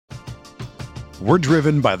We're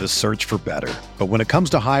driven by the search for better. But when it comes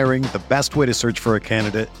to hiring, the best way to search for a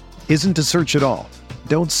candidate isn't to search at all.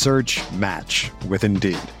 Don't search, match with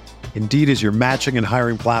Indeed. Indeed is your matching and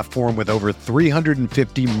hiring platform with over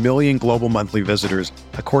 350 million global monthly visitors,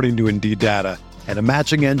 according to Indeed data, and a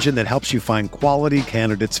matching engine that helps you find quality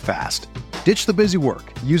candidates fast. Ditch the busy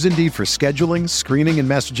work. Use Indeed for scheduling, screening, and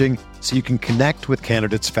messaging so you can connect with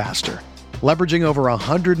candidates faster. Leveraging over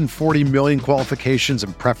 140 million qualifications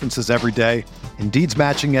and preferences every day, Indeed's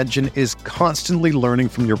matching engine is constantly learning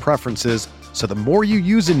from your preferences, so the more you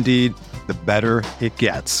use Indeed, the better it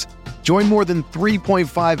gets. Join more than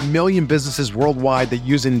 3.5 million businesses worldwide that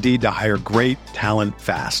use Indeed to hire great talent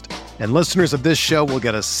fast. And listeners of this show will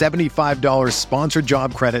get a $75 sponsored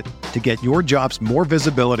job credit to get your jobs more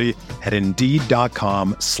visibility at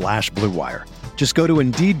Indeed.com/Blue Wire. Just go to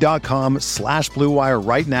Indeed.com/Blue Wire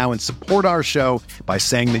right now and support our show by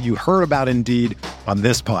saying that you heard about Indeed on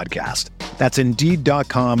this podcast. That's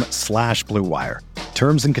Indeed.com/Blue Wire.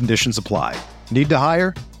 Terms and conditions apply. Need to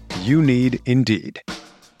hire? You need Indeed.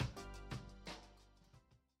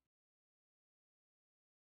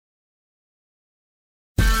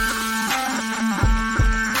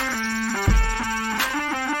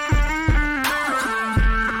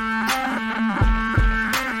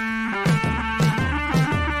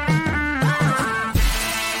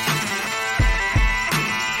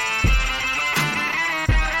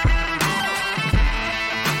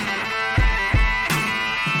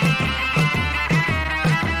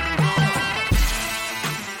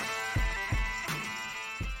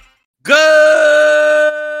 Good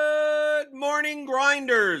morning,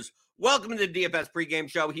 Grinders. Welcome to the DFS pregame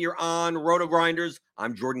show here on Roto Grinders.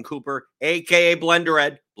 I'm Jordan Cooper, a.k.a. Blender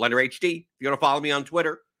Ed, Blender HD. If you want to follow me on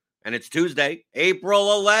Twitter, and it's Tuesday,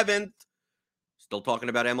 April 11th. Still talking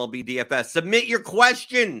about MLB DFS. Submit your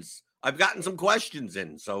questions. I've gotten some questions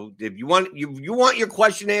in, so if you want your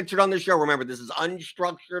question answered on the show, remember this is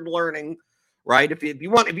unstructured learning, right? If you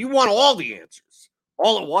want all the answers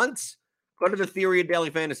all at once, go to the Theory of Daily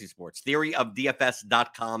Fantasy Sports,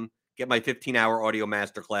 theoryofdfs.com. Get my 15-hour audio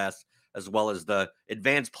masterclass, as well as the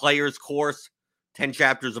Advanced Players course, 10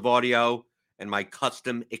 chapters of audio, and my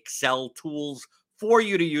custom Excel tools for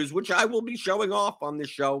you to use, which I will be showing off on this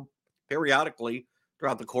show periodically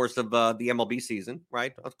throughout the course of the MLB season,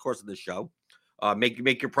 right? Of course of this show. Make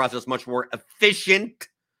your process much more efficient,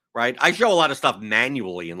 right? I show a lot of stuff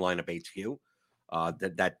manually in Lineup HQ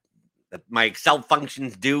that my Excel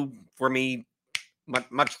functions do for me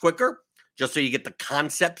much quicker, just so you get the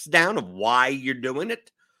concepts down of why you're doing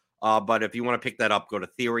it. But if you want to pick that up, go to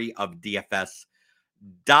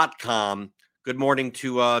theoryofdfs.com. Good morning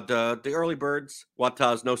to the early birds.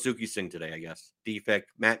 Wataz, no Suki Singh today, I guess. Defect,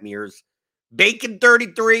 Matt Mears, Bacon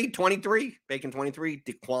 33, 23, Bacon 23,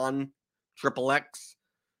 Dequan Triple X.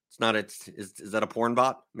 It's not, is that a porn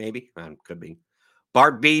bot? Maybe. Could be.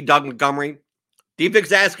 Bart B, Doug Montgomery.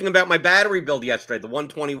 Defect's asking about my battery build yesterday, the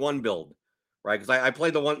 121 build, right? Because I play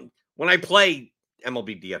the one, when I play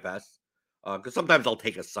MLB DFS, because sometimes I'll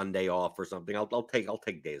take a Sunday off or something. I'll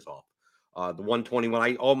take days off. The 121,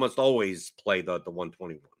 I almost always play the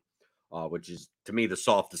 121, which is to me the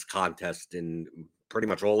softest contest in pretty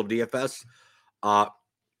much all of DFS. And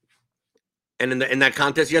in that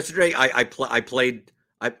contest yesterday, I played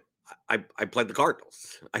the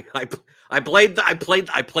Cardinals. I played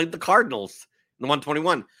the Cardinals in the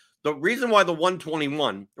 121. The reason why the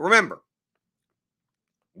 121, remember,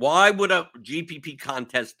 why would a GPP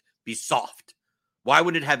contest be soft? Why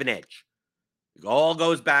would it have an edge? It all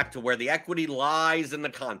goes back to where the equity lies in the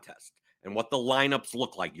contest and what the lineups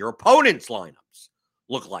look like. Your opponent's lineups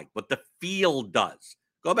look like, what the field does.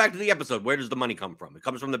 Go back to the episode. Where does the money come from? It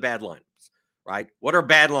comes from the bad lineups, right? What are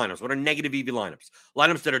bad lineups? What are negative EV lineups?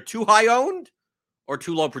 Lineups that are too high owned or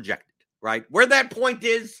too low projected, right? Where that point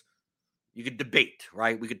is, you could debate,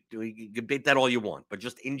 right? We could debate that all you want, but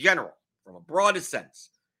just in general, from a broadest sense,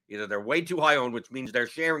 either they're way too high owned, which means they're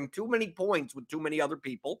sharing too many points with too many other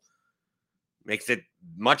people, makes it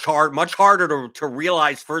much harder to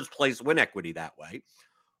realize first place win equity that way,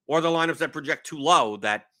 or the lineups that project too low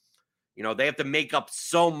that, they have to make up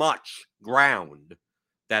so much ground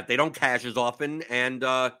that they don't cash as often and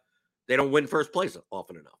they don't win first place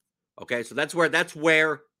often enough. Okay, so that's where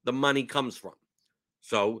the money comes from.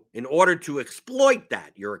 So in order to exploit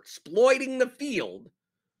that, you're exploiting the field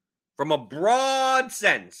from a broad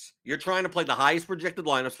sense. You're trying to play the highest projected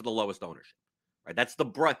lineups for the lowest ownership, right? That's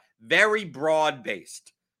the very broad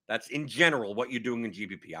based. That's in general what you're doing in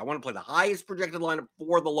GPP. I want to play the highest projected lineup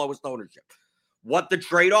for the lowest ownership. What the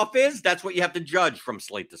trade-off is, that's what you have to judge from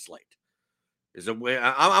slate to slate. I'm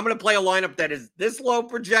going to play a lineup that is this low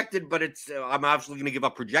projected, but I'm obviously going to give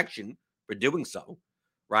up projection for doing so,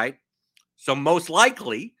 right? So most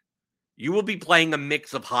likely, you will be playing a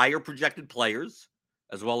mix of higher projected players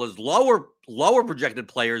as well as lower projected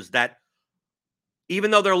players that,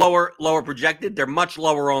 even though they're lower projected, they're much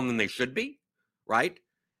lower owned than they should be, right?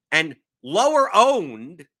 And lower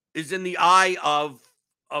owned is in the eye of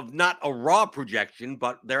not a raw projection,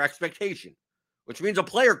 but their expectation, which means a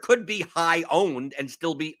player could be high owned and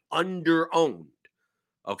still be under owned.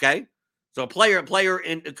 Okay, so a player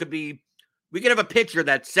in it could be, we could have a pitcher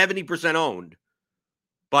that's 70% owned,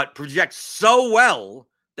 but projects so well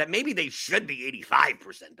that maybe they should be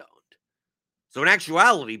 85% owned. So in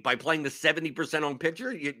actuality, by playing the 70% owned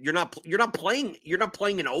pitcher, you're not playing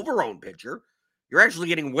an over-owned pitcher. You're actually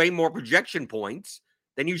getting way more projection points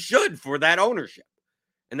than you should for that ownership.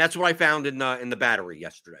 And that's what I found in the battery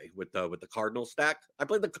yesterday with the Cardinals stack. I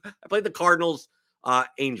played the Cardinals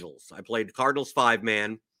Angels. I played Cardinals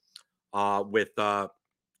 5-man with the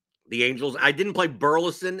Angels. I didn't play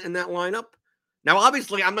Burleson in that lineup. Now,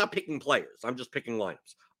 obviously, I'm not picking players. I'm just picking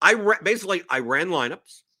lineups. I ran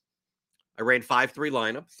lineups. I ran 5-3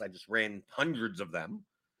 lineups. I just ran hundreds of them.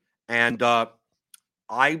 And I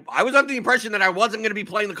was under the impression that I wasn't going to be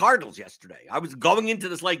playing the Cardinals yesterday. I was going into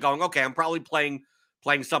this slate going, okay, I'm probably playing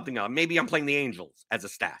something else. Maybe I'm playing the Angels as a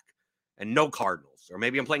stack and no Cardinals. Or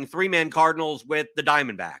maybe I'm playing 3-man Cardinals with the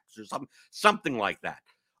Diamondbacks or something like that.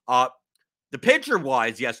 The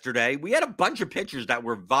pitcher-wise yesterday, we had a bunch of pitchers that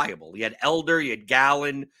were viable. You had Elder, you had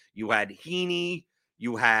Gallen, you had Heaney,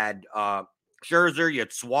 you had Scherzer, you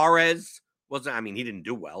had Suarez. He didn't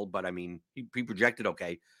do well, but he projected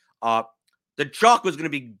okay. The chalk was going to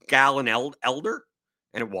be Gallen Elder,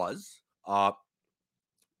 and it was. But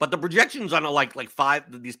the projections on like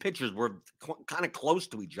five, these pitchers were kind of close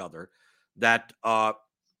to each other. That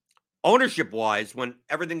ownership-wise, when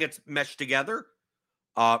everything gets meshed together,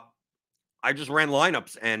 I just ran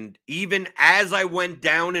lineups, and even as I went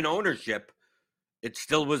down in ownership, it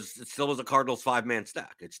still was a Cardinals 5-man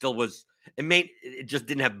stack. It still was. It just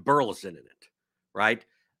didn't have Burleson in it, right?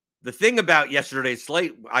 The thing about yesterday's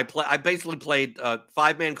slate, I basically played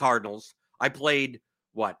 5-man Cardinals. I played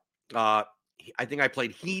what? I think I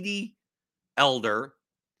played Heaney, Elder.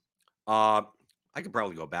 I could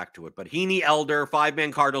probably go back to it, but Heaney, Elder,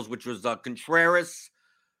 5-man Cardinals, which was Contreras,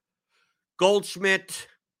 Goldschmidt,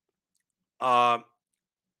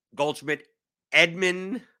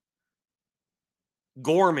 Edman,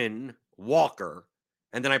 Gorman, Walker,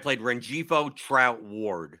 and then I played Rengifo, Trout,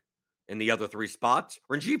 Ward in the other 3 spots.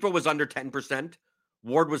 Rengifo was under 10%.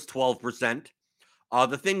 Ward was 12%.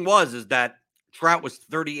 The thing is that Trout was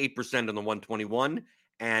 38% on the 121,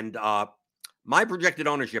 and my projected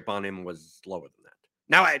ownership on him was lower than that.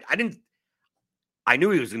 Now, I knew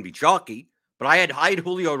he was going to be chalky, but I had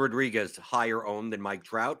Julio Rodriguez higher owned than Mike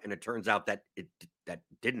Trout, and it turns out that that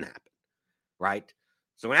didn't happen, right?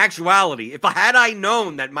 So in actuality, if I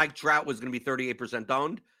known that Mike Trout was going to be 38%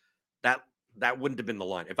 owned, that wouldn't have been the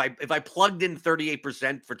line. If I plugged in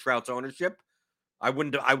 38% for Trout's ownership, I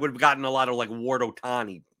would have gotten a lot of like Ward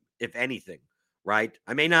Ohtani, if anything, right?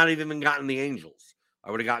 I may not have even gotten the Angels.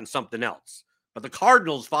 I would have gotten something else. But the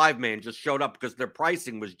Cardinals 5-man just showed up because their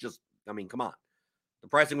pricing was just, come on. The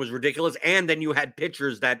pricing was ridiculous. And then you had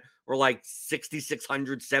pitchers that were like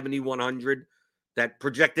 6,600, 7,100 that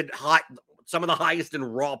projected high, some of the highest in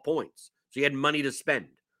raw points. So you had money to spend,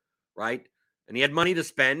 right? And he had money to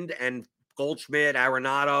spend, and Goldschmidt,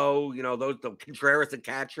 Arenado, the Contreras and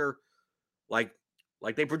catcher, like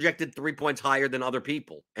they projected 3 points higher than other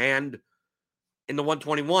people. And in the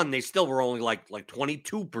 121, they still were only like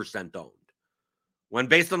 22% owned. When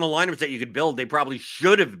based on the lineups that you could build, they probably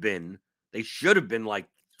should have been like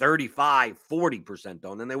 35, 40%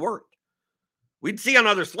 owned, and they weren't. We'd see on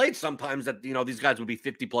other slates sometimes that, these guys would be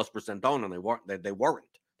 50+% owned, and they weren't.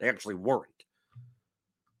 They actually weren't.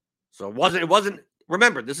 So it wasn't,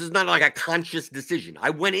 remember, this is not like a conscious decision.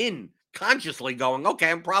 I went in consciously going, okay,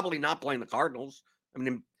 I'm probably not playing the Cardinals.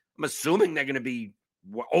 I'm assuming they're going to be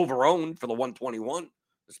over-owned for the 121,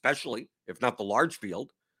 especially, if not the large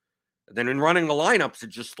field. And then in running the lineups,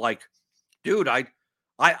 it's just like, dude, I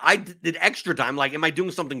did extra time. Like, am I doing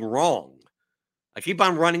something wrong? I keep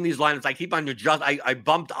on running these lineups. I keep on I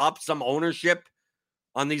bumped up some ownership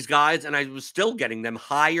on these guys, and I was still getting them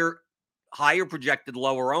higher projected,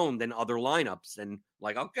 lower owned than other lineups. And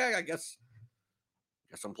like, okay, I guess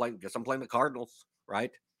I'm playing the Cardinals,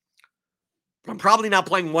 right? But I'm probably not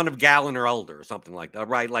playing one of Gallen or Elder or something like that,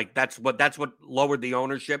 right? Like that's what lowered the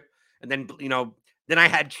ownership. And then then I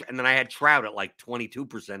had Trout at like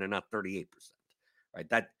 22% and not 38%. Right?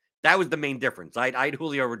 That was the main difference. I had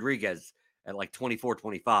Julio Rodriguez at like 24,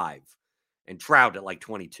 25 and Trout at like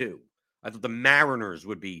 22. I thought the Mariners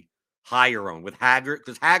would be higher owned with Haggard,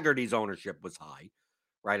 because Haggerty's ownership was high,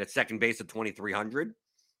 right? At second base at 2,300.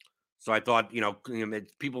 So I thought,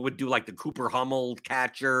 people would do like the Cooper Hummel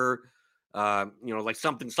catcher, like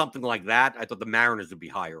something like that. I thought the Mariners would be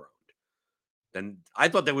higher owned. Then I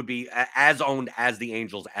thought they would be as owned as the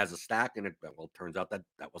Angels as a stack, and it turns out that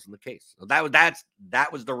wasn't the case. So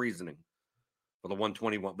that was the reasoning for the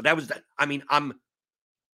 121. But that was,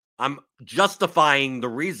 I'm justifying the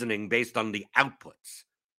reasoning based on the outputs.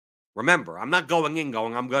 Remember, I'm not going I'm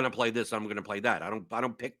going to play this, I'm going to play that. I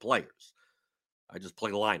don't pick players. I just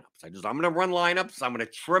play lineups. I'm going to run lineups. I'm going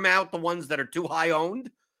to trim out the ones that are too high owned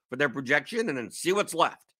for their projection and then see what's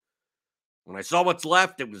left. When I saw what's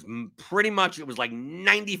left, it was like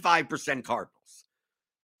 95% Cardinals,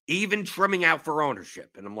 even trimming out for ownership.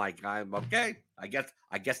 And I'm like, okay, I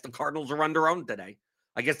guess the Cardinals are under owned today.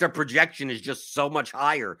 I guess their projection is just so much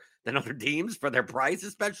higher than other teams for their price,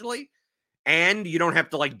 especially. And you don't have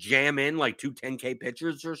to like jam in like 2 10K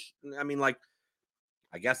pitchers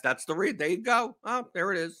I guess that's the read. There you go. Oh,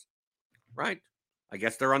 there it is. Right. I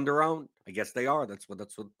guess they're under owned. I guess they are. That's what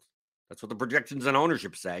the projections and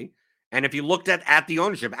ownership say. And if you looked at the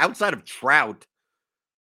ownership outside of Trout,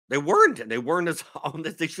 they weren't as owned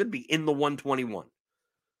as they should be in the 121.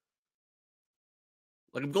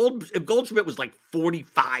 Like if Goldschmidt was like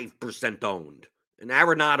 45% owned, and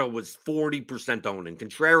Arenado was 40% owned, and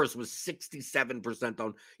Contreras was 67%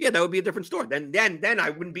 owned, yeah, that would be a different story. Then I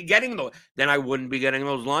wouldn't be getting those. Then I wouldn't be getting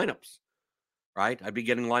those lineups, right? I'd be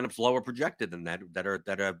getting lineups lower projected than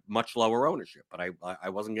that are much lower ownership. But I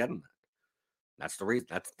wasn't getting that. That's the reason.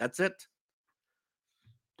 That's it.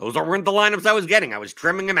 Those weren't the lineups I was getting. I was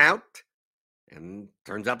trimming them out, and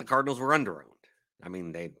turns out the Cardinals were under owned. I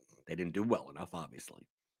mean, they didn't do well enough, obviously.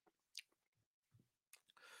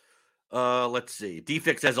 Let's see.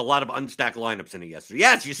 DFix has a lot of unstacked lineups in it yesterday.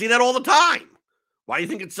 Yes, you see that all the time. Why do you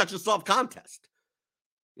think it's such a soft contest?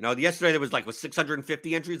 Yesterday there was with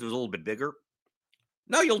 650 entries. It was a little bit bigger.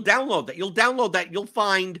 No, you'll download that. You'll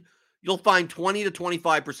find 20 to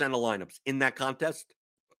 25% of lineups in that contest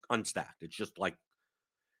unstacked. It's just like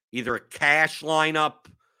either a cash lineup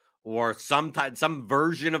or some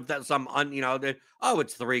version of that.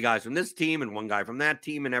 It's 3 guys from this team and 1 guy from that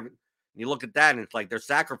team and everything. And you look at that, and it's like they're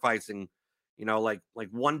sacrificing, like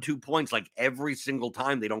 1-2 points, like every single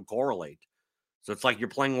time. They don't correlate. So it's like you're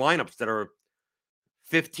playing lineups that are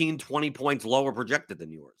 15, 20 points lower projected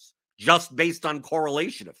than yours, just based on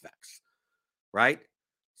correlation effects, right?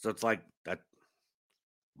 So it's like that.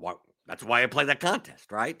 That's why I play that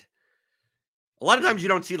contest, right? A lot of times you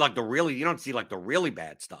don't see the really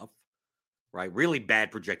bad stuff, right? Really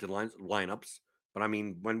bad projected lineups. But I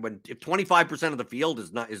mean, if 25% of the field is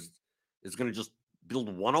going to just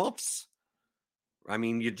build one-offs, I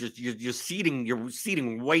mean, you're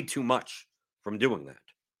seeding way too much from doing that.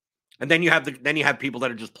 And then you have people that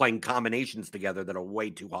are just playing combinations together that are way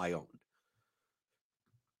too high owned.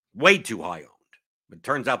 Way too high owned. But it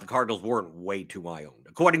turns out the Cardinals weren't way too high owned.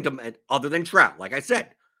 According to, other than Trout, like I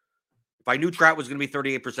said, if I knew Trout was going to be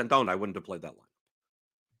 38% owned, I wouldn't have played that lineup.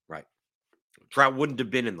 Right. Trout wouldn't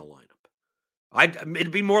have been in the lineup.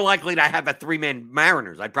 It'd be more likely to have a 3-man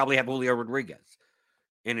Mariners. I'd probably have Julio Rodriguez.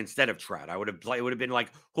 And instead of Trout, it would have been like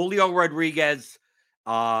Julio Rodriguez,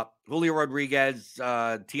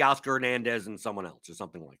 Teoscar Hernandez, and someone else or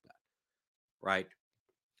something like that. Right.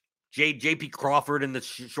 J.P. Crawford in the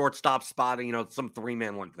shortstop spot, some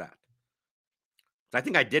 3-man like that. So I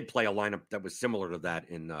think I did play a lineup that was similar to that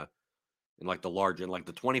in the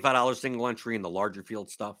 $25 single entry and the larger field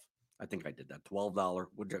stuff. I think I did that. $12.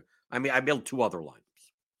 I built 2 other lineups.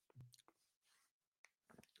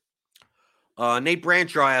 Nate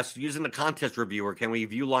Brancher asked, using the contest reviewer, can we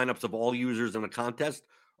view lineups of all users in a contest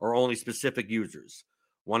or only specific users?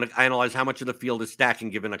 Want to analyze how much of the field is stacking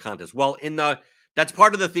given a contest? Well, that's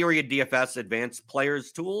part of the theory of DFS advanced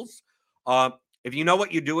players tools. If you know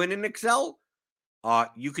what you're doing in Excel,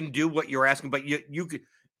 you can do what you're asking, but you could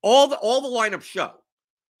all the lineups show.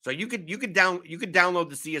 So you could download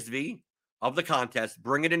the CSV of the contest,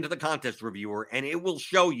 bring it into the contest reviewer, and it will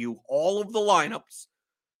show you all of the lineups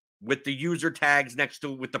with the user tags next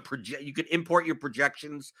to it, with the you could import your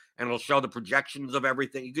projections and it'll show the projections of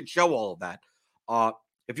everything. You could show all of that.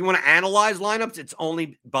 If you want to analyze lineups, it's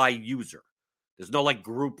only by user. There's no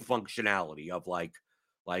group functionality of like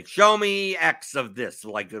show me X of this.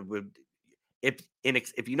 If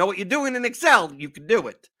you know what you're doing in Excel, you can do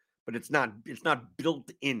it, but it's not built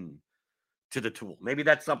in to the tool. Maybe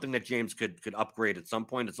that's something that James could upgrade at some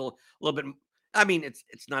point. It's a little bit. I mean,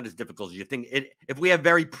 it's not as difficult as you think. If we have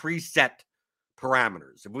very preset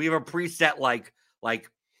parameters, if we have a preset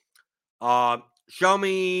show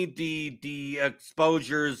me the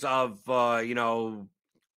exposures of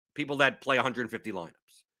people that play 150 lineups,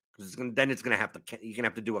 because then it's gonna have to, you're gonna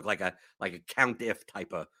have to do it like a count if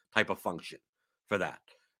type of function for that.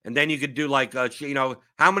 And then you could do like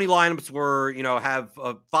how many lineups were have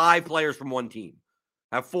 5 players from one team,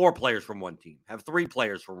 have 4 players from one team, have 3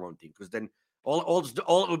 players from one team, because then all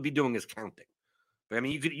it would be doing is counting. But I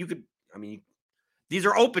mean, you could these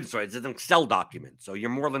are open source. It's an Excel document, so you're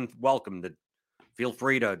more than welcome to feel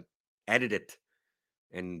free to edit it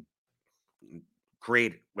and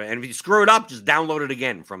create it. And if you screw it up, just download it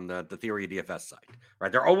again from the Theory of DFS site.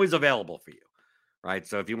 Right, they're always available for you. Right,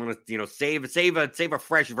 so if you want to save a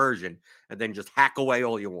fresh version and then just hack away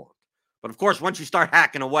all you want. But of course, once you start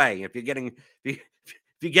hacking away, if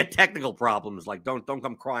you get technical problems, like don't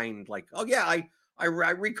come crying like, oh yeah, I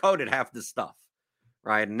recoded half this stuff.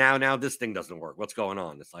 Right, and now this thing doesn't work. What's going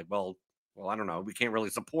on? It's like, well, I don't know. We can't really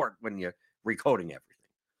support when you're recoding everything.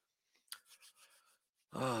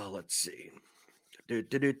 Oh, let's see.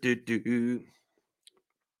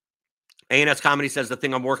 ANS Comedy says the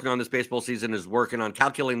thing I'm working on this baseball season is working on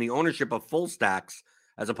calculating the ownership of full stacks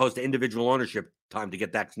as opposed to individual ownership time to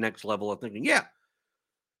get that next level of thinking. Yeah,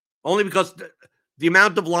 only because the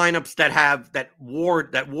amount of lineups that have that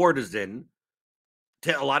Ward is in,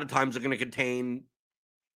 a lot of times are going to contain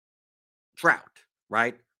Trout,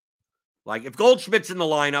 right? Like if Goldschmidt's in the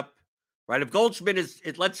lineup, right? If Goldschmidt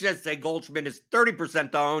let's just say Goldschmidt is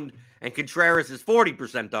 30% owned and Contreras is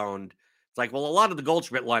 40% owned. It's like, well, a lot of the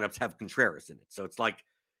Goldschmidt lineups have Contreras in it. So it's like,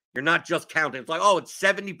 you're not just counting. It's like, oh, it's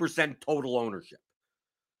 70% total ownership,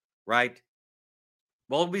 right?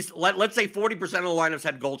 Well, let's say 40% of the lineups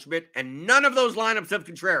had Goldschmidt and none of those lineups have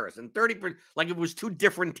Contreras, and 30%, like it was 2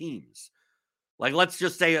 different teams. Like, let's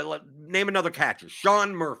just say, name another catcher,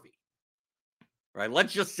 Sean Murphy. Right,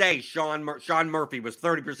 let's just say Sean Murphy was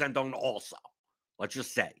 30% owned also. Let's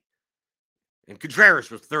just say. And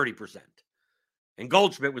Contreras was 30%. And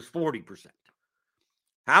Goldschmidt was 40%.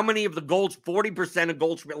 How many of the 40% of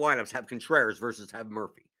Goldschmidt lineups have Contreras versus have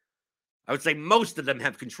Murphy? I would say most of them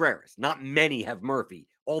have Contreras. Not many have Murphy,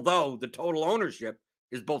 although the total ownership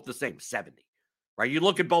is both the same, 70. Right? You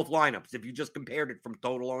look at both lineups. If you just compared it from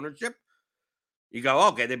total ownership, you go,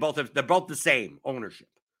 okay, they're both the same ownership.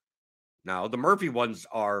 Now, the Murphy ones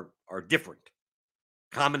are different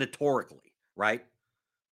combinatorically, right?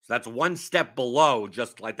 So that's one step below,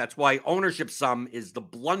 just like that's why ownership sum is the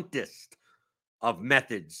bluntest of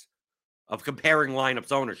methods of comparing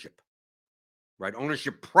lineups ownership, right?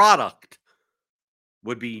 Ownership product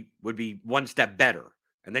would be one step better.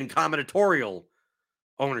 And then combinatorial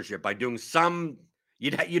ownership by doing some,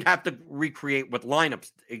 you'd have to recreate what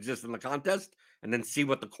lineups exist in the contest and then see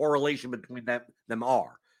what the correlation between them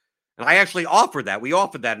are. And I actually offered that. We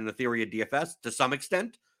offered that in the Theory of DFS to some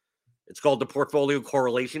extent. It's called the Portfolio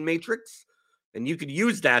Correlation Matrix. And you could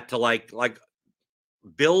use that to like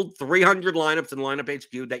build 300 lineups in Lineup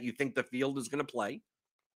HQ that you think the field is going to play.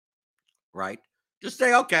 Right? Just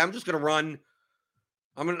say, okay, I'm going to run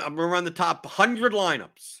the top 100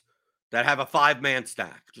 lineups that have a 5-man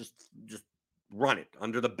stack. Just run it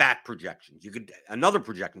under the bat projections. You could, another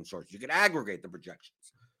projection source. You could aggregate the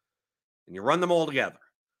projections. And you run them all together.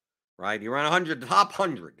 Right? You run the top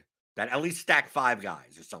 100 that at least stack 5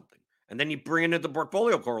 guys or something. And then you bring into the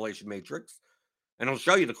portfolio correlation matrix, and it'll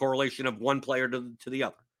show you the correlation of one player to the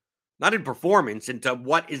other. Not in performance, into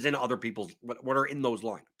what is in other people's, what are in those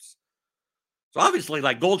lineups. So obviously,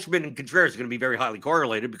 like Goldschmidt and Contreras are going to be very highly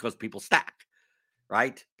correlated because people stack,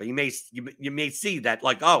 right? But you may see that,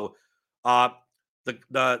 like,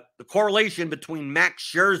 the correlation between Max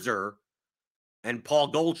Scherzer and Paul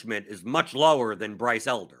Goldschmidt is much lower than Bryce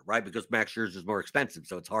Elder, right? Because Max Scherzer is more expensive,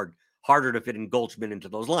 so it's harder to fit in Goldschmidt into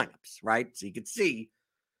those lineups, right? So you can see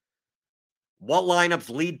what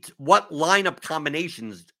lineup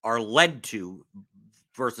combinations are led to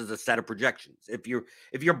versus a set of projections. If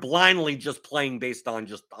you're blindly just playing based on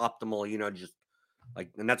just optimal, just like,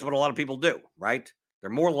 and that's what a lot of people do, right? They're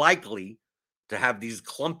more likely to have these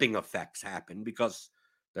clumping effects happen because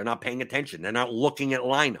they're not paying attention. They're not looking at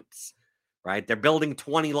lineups, right? They're building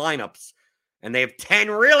 20 lineups and they have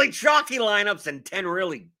 10 really chalky lineups and 10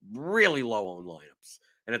 really, really low-owned lineups.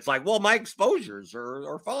 And it's like, well, my exposures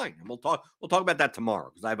are fine. And we'll talk about that tomorrow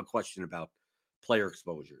because I have a question about player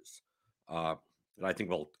exposures that I think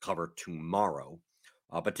we'll cover tomorrow.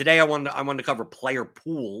 But today I wanted to cover player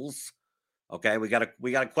pools. Okay, we got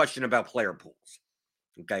a question about player pools.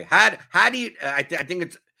 Okay, how do you? I think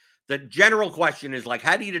it's the general question is like,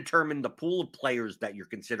 how do you determine the pool of players that you're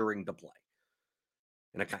considering to play?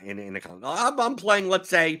 In a I'm playing. Let's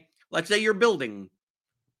say you're building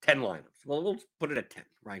 10 lineups. Well, we'll put it at 10,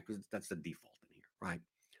 right? Because that's the default right?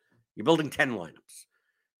 You're building 10 lineups.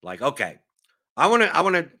 Like, okay, I want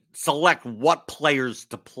to select what players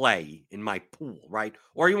to play in my pool, right?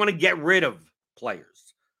 Or you want to get rid of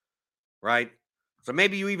players, right? So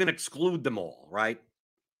maybe you even exclude them all, right?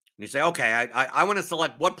 And you say, okay, I want to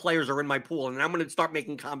select what players are in my pool, and I'm going to start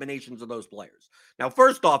making combinations of those players. Now,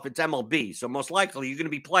 first off, it's MLB, so most likely you're going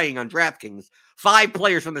to be playing on DraftKings 5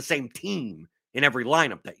 players from the same team in every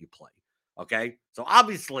lineup that you play. Okay, so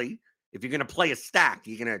obviously, if you're going to play a stack,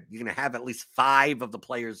 you're gonna have at least 5 of the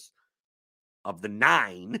players of the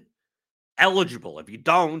 9 eligible. If you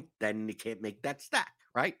don't, then you can't make that stack,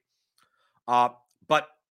 right? But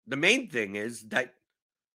the main thing is that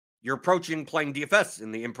you're approaching playing DFS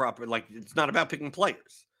in the improper, like it's not about picking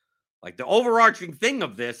players. Like the overarching thing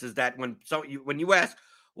of this is that when you ask,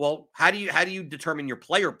 well, how do you determine your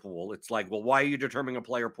player pool? It's like, well, why are you determining a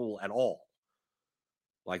player pool at all?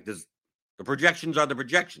 Like the projections are the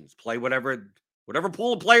projections. Play whatever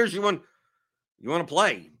pool of players you want to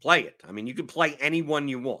play it. I mean, you can play anyone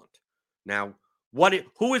you want. Now,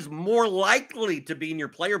 who is more likely to be in your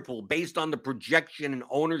player pool based on the projection and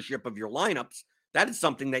ownership of your lineups? That is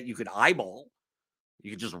something that you could eyeball.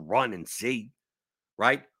 You could just run and see,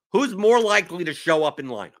 right? Who's more likely to show up in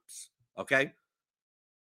lineups? Okay.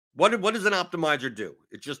 What does an optimizer do?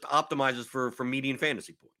 It just optimizes for median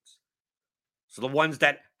fantasy points. So the ones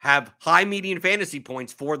that have high median fantasy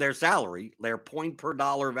points for their salary, their point per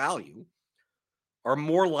dollar value, are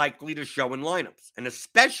more likely to show in lineups, and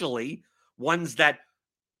especially ones that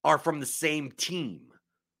are from the same team,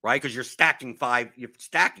 right? Because you're stacking 5.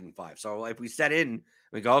 So if we set in,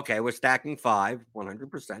 we go, okay, we're stacking 5,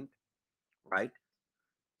 100%, right?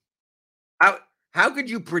 How could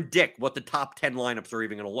you predict what the top 10 lineups are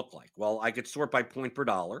even going to look like? Well, I could sort by point per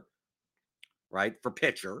dollar, right, for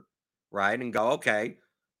pitcher, right, and go, okay,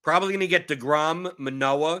 probably going to get DeGrom,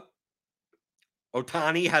 Manoah.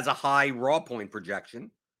 Ohtani has a high raw point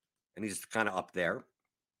projection, and he's kind of up there.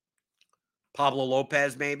 Pablo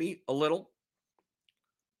Lopez, maybe a little,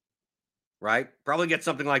 right? Probably get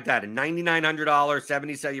something like that. And $9,900,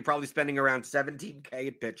 77. You're probably spending around $17K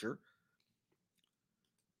at pitcher.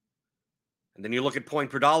 And then you look at point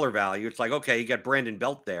per dollar value. It's like, okay, you got Brandon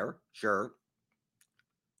Belt there, sure,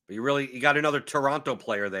 but you got another Toronto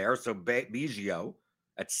player there. So Biggio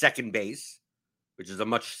at second base, which is a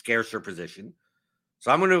much scarcer position.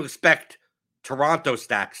 So I'm going to expect Toronto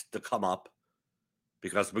stacks to come up,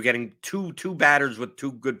 because we're getting two batters with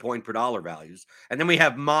 2 good point per dollar values. And then we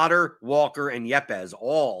have Motter, Walker, and Yepes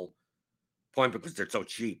all point because they're so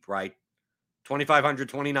cheap, right? 2,500,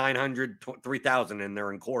 2,900, 3,000, and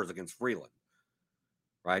they're in cores against Freeland,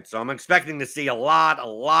 right? So I'm expecting to see a lot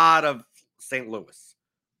of St. Louis.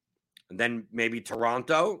 And then maybe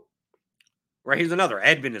Toronto, right? Here's another.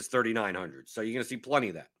 Edmund is 3,900. So you're going to see plenty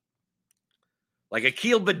of that. Like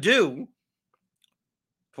Akil Baddoo,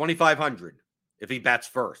 2,500. If he bats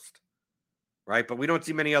first, right? But we don't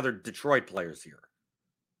see many other Detroit players here.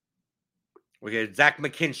 We get Zach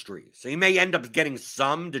McKinstry. So he may end up getting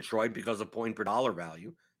some Detroit because of point per dollar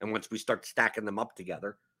value. And once we start stacking them up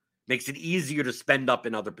together, makes it easier to spend up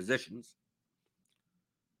in other positions.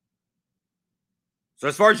 So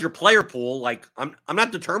as far as your player pool, like I'm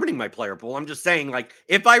not determining my player pool. I'm just saying, like,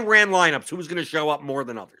 if I ran lineups, who's going to show up more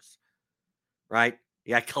than others, right?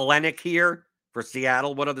 You got Kelenic here for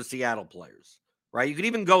Seattle. What are the Seattle players? Right? You could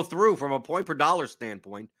even go through from a point per dollar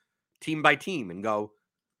standpoint, team by team, and go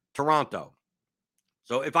Toronto.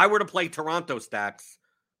 So if I were to play Toronto stacks,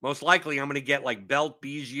 most likely I'm going to get like Belt,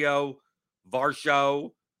 Biggio,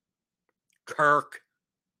 Varsho, Kirk,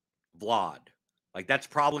 Vlad. Like that's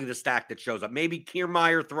probably the stack that shows up. Maybe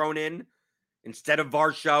Kiermaier thrown in instead of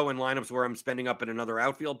Varsho in lineups where I'm spending up in another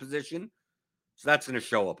outfield position. So that's going to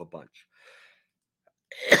show up a bunch.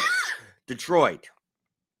 Detroit's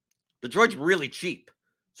really cheap.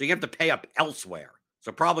 So you have to pay up elsewhere.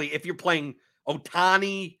 So probably if you're playing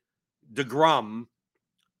Ohtani, DeGrom,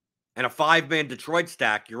 and a 5-man Detroit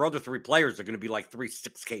stack, your other 3 players are going to be like 3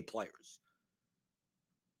 6K players.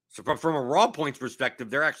 So from a raw points perspective,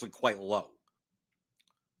 they're actually quite low.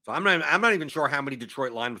 So I'm not even sure how many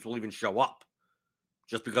Detroit lineups will even show up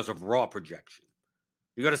just because of raw projection.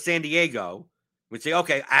 You go to San Diego, we say,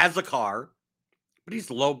 okay, Azakar, but he's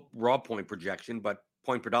low raw point projection, but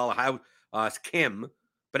point per dollar. How Kim,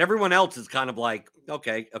 but everyone else is kind of like,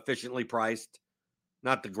 okay, efficiently priced.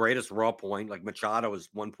 Not the greatest raw point. Like Machado is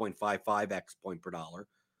 1.55x point per dollar.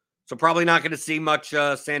 So probably not going to see much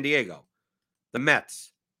San Diego. The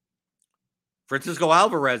Mets. Francisco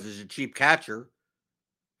Alvarez is a cheap catcher.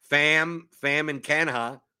 Pham and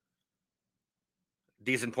Canha.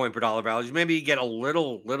 Decent point per dollar values. Maybe you get a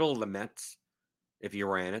little of the Mets if you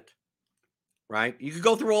ran it. right? You could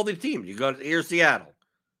go through all the teams. You go to here's Seattle.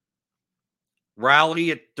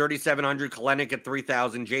 Rowley at 3,700, Kalenic at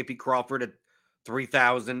 3,000, JP Crawford at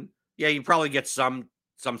 3,000. Yeah, you probably get some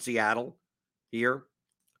Seattle here.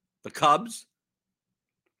 The Cubs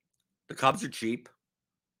are cheap,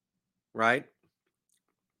 right?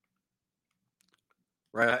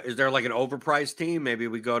 Right? Is there like an overpriced team? Maybe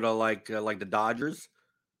we go to like the Dodgers.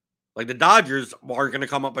 Like the Dodgers aren't going to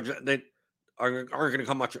come up. They aren't going to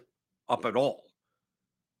come much up at all.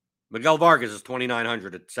 Miguel Vargas is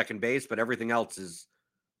 2,900 at second base, but everything else is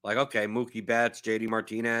like, okay, Mookie Betts, JD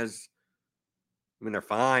Martinez. I mean, they're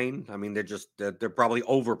fine. I mean, they're probably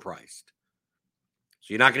overpriced. So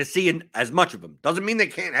you're not going to see as much of them. Doesn't mean they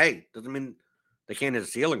can't. Hey, doesn't mean they can't hit a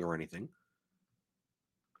ceiling or anything.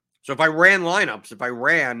 So if I ran 100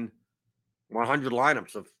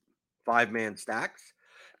 lineups of 5-man stacks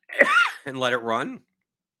and let it run,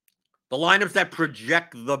 the lineups that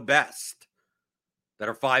project the best that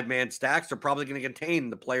are 5-man stacks are probably going to contain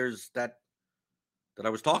the players that I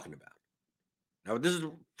was talking about. Now, this is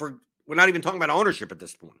we're not even talking about ownership at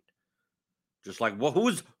this point. Just like, well,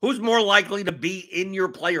 who's more likely to be in your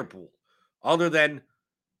player pool other than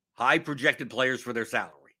high projected players for their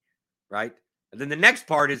salary, right? And then the next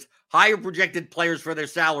part is higher projected players for their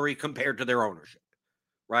salary compared to their ownership,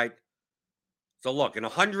 right? So look, in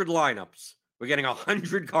 100 lineups, we're getting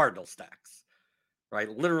 100 Cardinal stacks, right?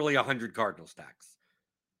 Literally 100 Cardinal stacks.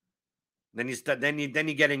 Then you're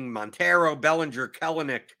getting Montero, Bellinger,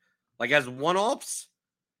 Kelenic, like as one-offs.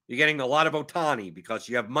 You're getting a lot of Ohtani because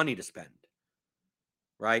you have money to spend,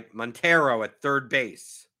 right? Montero at third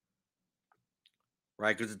base,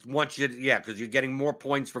 right? Because because you're getting more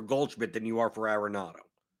points for Goldschmidt than you are for Arenado,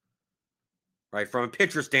 right? From a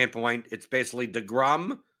pitcher standpoint, it's basically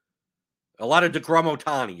DeGrom, a lot of DeGrom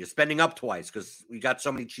Ohtani. You're spending up twice because we got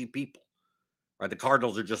so many cheap people, right? The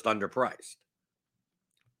Cardinals are just underpriced.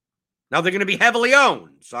 Now they're going to be heavily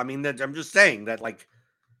owned. So, I mean, I'm just saying that, like,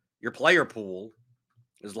 your player pool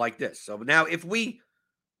is like this. So now if we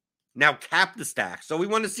now cap the stacks, so we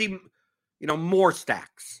want to see, more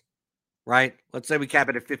stacks, right? Let's say we cap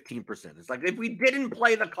it at 15%. It's like if we didn't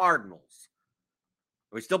play the Cardinals,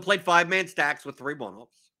 we still played 5-man stacks with 3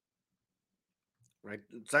 one-offs, right?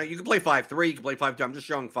 So you can play 5-3, you can play 5-2. I'm just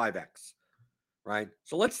showing 5x, right?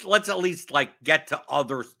 So let's at least like get to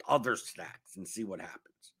other stacks and see what happens.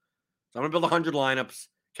 So I'm going to build 100 lineups,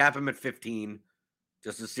 cap them at 15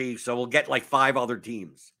 just to see. So we'll get like 5 other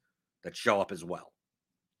teams that show up as well.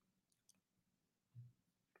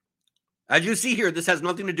 As you see here, this has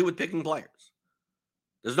nothing to do with picking players.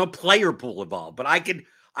 There's no player pool involved, but I could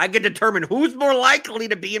determine who's more likely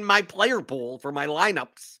to be in my player pool for my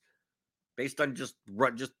lineups based on just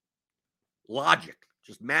logic,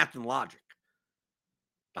 just math and logic.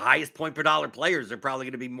 The highest point per dollar players are probably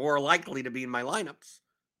going to be more likely to be in my lineups.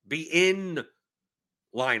 Be in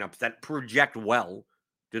lineups that project well.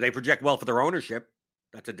 Do they project well for their ownership?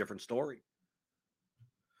 That's a different story.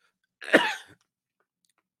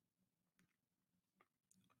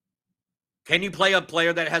 Can you play a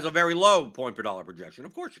player that has a very low point per dollar projection?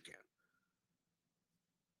 Of course you can.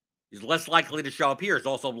 He's less likely to show up here. He's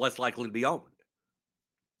also less likely to be owned.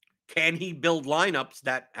 Can he build lineups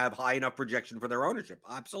that have high enough projection for their ownership?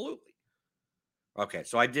 Absolutely. Okay,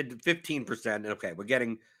 so I did 15%. Okay, we're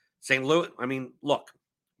getting St. Louis. I mean, look,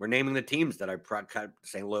 we're naming the teams that I cut: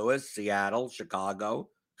 St. Louis, Seattle, Chicago,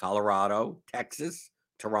 Colorado, Texas,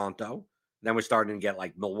 Toronto. Then we're starting to get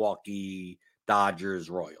like Milwaukee, Dodgers,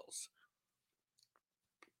 Royals.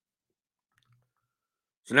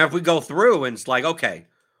 So now if we go through and it's like, okay,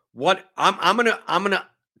 what I'm gonna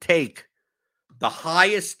take the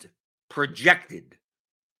highest projected,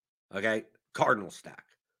 okay, Cardinal stack.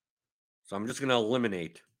 So I'm just going to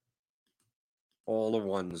eliminate all the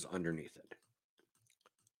ones underneath it.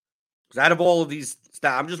 Because out of all of these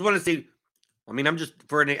stacks, I'm just want to see. I mean, I'm just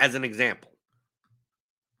as an example,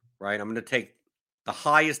 right? I'm going to take the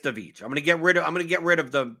highest of each. I'm going to get rid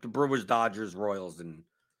of the Brewers, Dodgers, Royals, and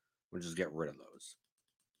we'll just get rid of those.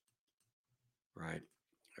 Right?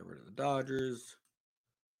 Get rid of the Dodgers.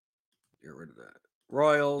 Get rid of that.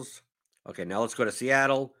 Royals. Okay, now let's go to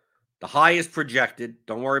Seattle. The highest projected.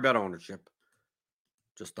 Don't worry about ownership.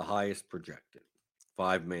 Just the highest projected.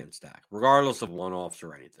 5-man stack. Regardless of one-offs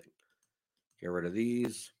or anything. Get rid of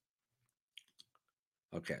these.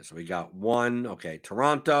 Okay, so we got 1. Okay,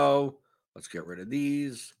 Toronto. Let's get rid of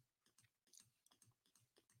these.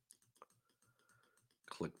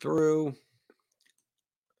 Click through.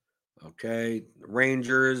 Okay,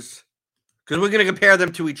 Rangers. Because we're going to compare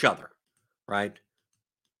them to each other, right?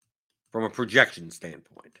 From a projection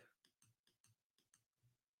standpoint.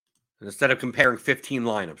 And instead of comparing 15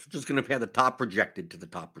 lineups, we're just going to compare the top projected to the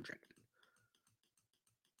top projected.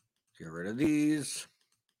 Get rid of these.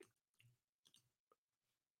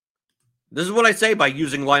 This is what I say by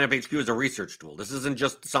using Lineup HQ as a research tool. This isn't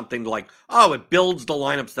just something like, oh, it builds the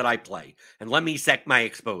lineups that I play, and let me set my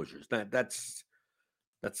exposures. That's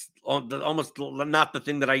almost not the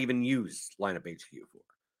thing that I even use Lineup HQ for.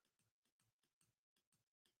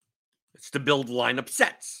 It's to build lineup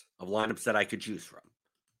sets of lineups that I could choose from.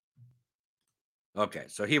 Okay,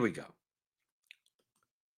 so here we go.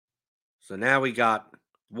 So now we got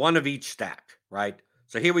one of each stack, right?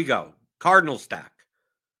 So here we go. Cardinal stack,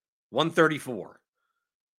 134.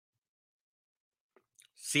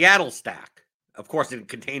 Seattle stack. Of course, it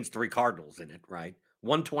contains 3 Cardinals in it, right?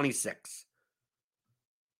 126.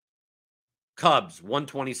 Cubs,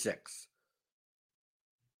 126.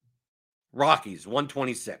 Rockies,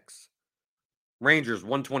 126. Rangers,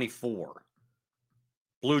 124.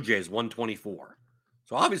 Blue Jays, 124.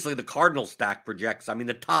 So obviously the Cardinal stack projects,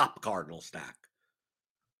 the top Cardinal stack.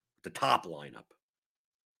 The top lineup,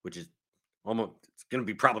 which is almost, it's going to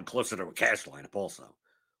be probably closer to a cash lineup also.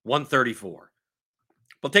 134.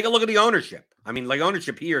 But take a look at the ownership.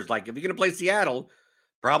 Ownership here is like, if you're going to play Seattle,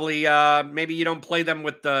 probably maybe you don't play them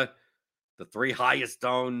with the 3 highest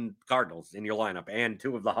owned Cardinals in your lineup and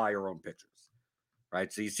 2 of the higher owned pitchers,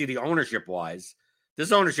 right? So you see the ownership wise,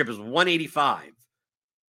 this ownership is 185.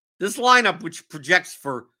 This lineup, which projects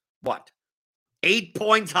for what? 8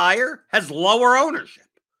 points higher, has lower ownership.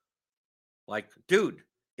 Like, dude,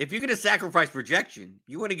 if you're going to sacrifice projection,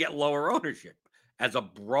 you want to get lower ownership as a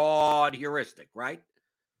broad heuristic, right?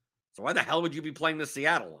 So why the hell would you be playing the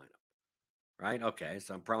Seattle lineup, right? Okay,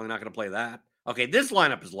 so I'm probably not going to play that. Okay, this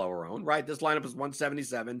lineup is lower owned, right? This lineup is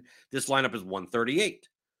 177. This lineup is 138.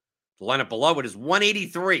 The lineup below it is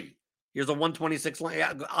 183. Here's a 126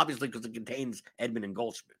 line, obviously because it contains Edman and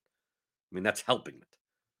Goldschmidt. That's helping it.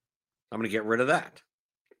 I'm going to get rid of that,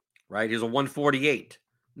 right? Here's a 148.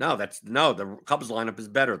 No, the Cubs lineup is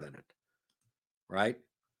better than it, right?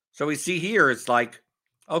 So we see here, it's like,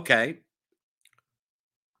 okay,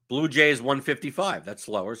 Blue Jays 155. That's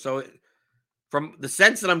lower. So from the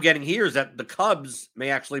sense that I'm getting here is that the Cubs may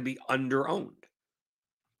actually be under-owned,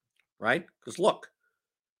 right? Because look,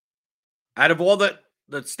 out of all the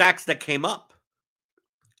stacks that came up,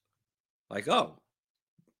 like, oh,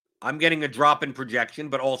 I'm getting a drop in projection,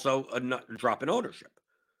 but also a drop in ownership.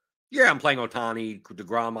 Yeah, I'm playing Ohtani,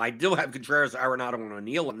 DeGrom. I do have Contreras, Arenado, and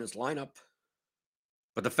O'Neill in this lineup.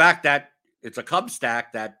 But the fact that it's a Cubs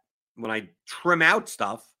stack that when I trim out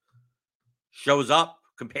stuff shows up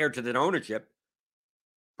compared to the ownership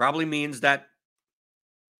probably means that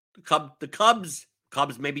the Cubs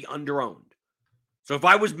may be under-owned. So if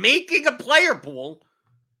I was making a player pool,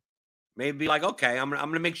 maybe like, okay, I'm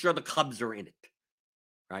going to make sure the Cubs are in it,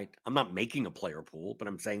 right? I'm not making a player pool, but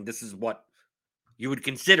I'm saying this is what you would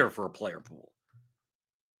consider for a player pool.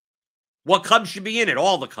 What Cubs should be in it?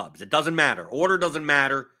 All the Cubs. It doesn't matter. Order doesn't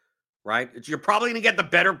matter, right? You're probably going to get the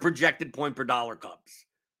better projected point per dollar Cubs,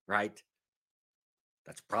 right?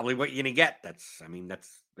 That's probably what you're going to get.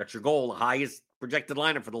 That's your goal. The highest projected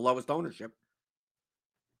lineup for the lowest ownership.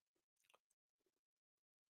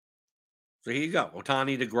 So here you go.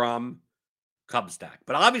 Ohtani, DeGrom, Cubs stack.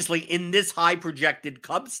 But obviously in this high projected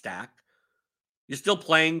Cubs stack, you're still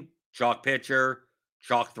playing chalk pitcher,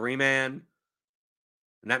 chalk 3-man,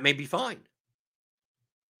 and that may be fine.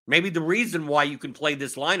 Maybe the reason why you can play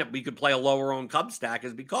this lineup, you could play a lower owned Cubs stack,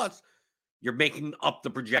 is because you're making up the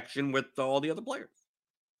projection with all the other players.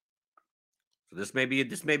 So this may be a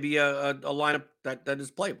lineup that is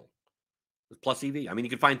playable with plus EV. You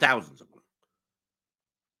can find thousands of them.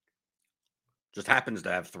 Just happens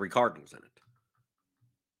to have 3 Cardinals in it.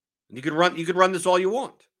 And you could run this all you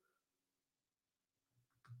want.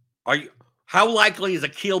 How likely is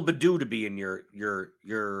Akil Baddoo to be in your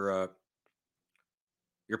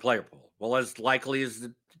player pool? Well, as likely as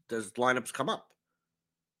does lineups come up.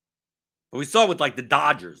 But we saw with like the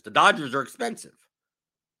Dodgers. The Dodgers are expensive.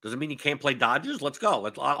 Does it mean you can't play Dodgers? Let's go.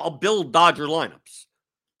 I'll build Dodger lineups,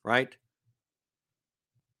 right?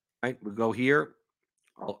 Right. We go here.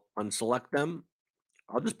 I'll unselect them.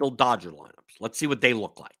 I'll just build Dodger lineups. Let's see what they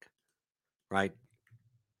look like, right?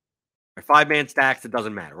 Our 5-man stacks, it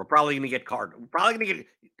doesn't matter. We're probably going to get Cardinals. We're probably going to get,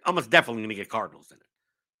 almost definitely going to get Cardinals in it,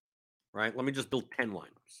 right? Let me just build 10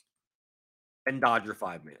 lineups. 10 Dodger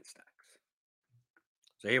 5-man stacks.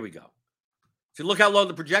 So here we go. See, look how low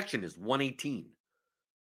the projection is, 118.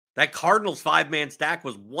 That Cardinals 5-man stack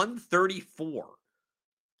was 134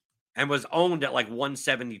 and was owned at like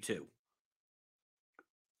 172.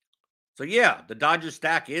 So yeah, the Dodger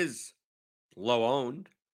stack is low owned.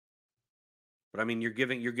 But I mean, you're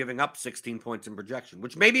giving up 16 points in projection,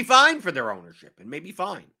 which may be fine for their ownership and may be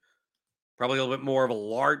fine. Probably a little bit more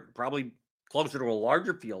of probably closer to a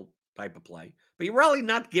larger field type of play. But you're really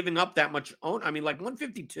not giving up that much I mean, like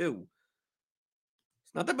 152.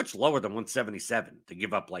 It's not that much lower than 177 to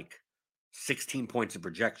give up like 16 points of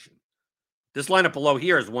projection. This lineup below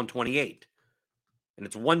here is 128. And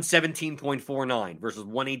it's 117.49 versus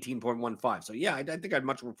 118.15. So yeah, I think I'd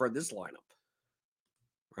much prefer this lineup.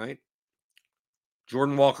 Right?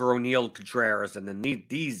 Jordan Walker, O'Neal, Contreras, and then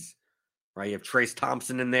these, right? You have Trace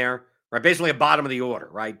Thompson in there, right? Basically a bottom of the order,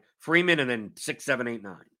 right? Freeman and then 6, 7, 8,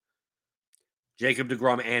 9. Jacob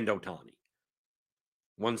deGrom and Ohtani.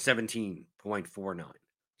 117.49.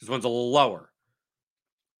 This one's a little lower.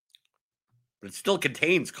 But it still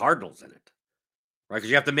contains Cardinals in it, right? Because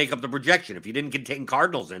you have to make up the projection. If you didn't contain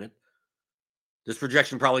Cardinals in it, this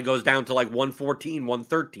projection probably goes down to like 114,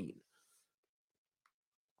 113.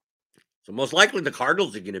 So most likely the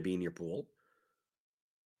Cardinals are going to be in your pool.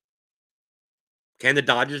 Can the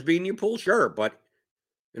Dodgers be in your pool? Sure, but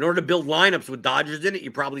in order to build lineups with Dodgers in it,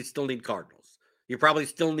 you probably still need Cardinals. You probably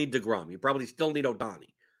still need deGrom. You probably still need Ohtani.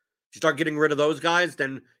 If you start getting rid of those guys,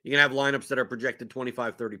 then you're going to have lineups that are projected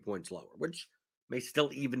 25, 30 points lower, which may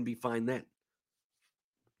still even be fine then.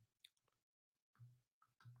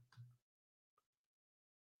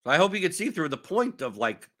 So I hope you can see through the point of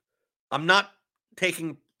like, I'm not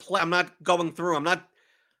going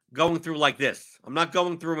through like this. I'm not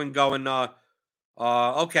going through and going,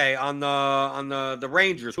 okay, on the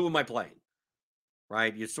Rangers, who am I playing?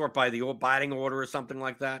 Right? You sort by the batting order or something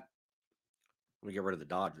like that. Let me get rid of the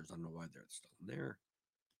Dodgers. I don't know why they're still in there.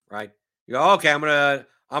 Right? You go, okay, I'm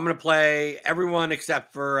gonna play everyone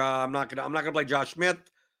except for I'm not gonna play Josh Smith.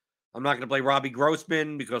 I'm not gonna play Robbie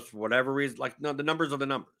Grossman because for whatever reason, like no, the numbers are the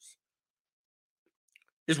numbers.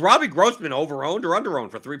 Is Robbie Grossman over-owned or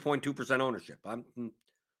under-owned for 3.2% ownership? I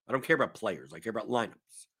don't care about players. I care about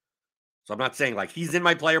lineups. So I'm not saying like he's in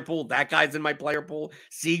my player pool, that guy's in my player pool,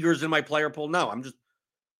 Seager's in my player pool. No, it's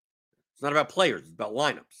not about players. It's about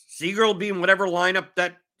lineups. Seager will be in whatever lineup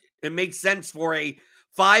that it makes sense for a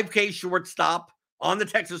 5K shortstop on the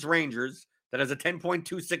Texas Rangers that has a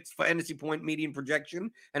 10.26 fantasy point median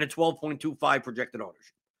projection and a 12.25 projected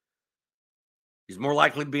ownership. He's more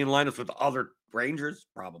likely to be in lineups with other Rangers,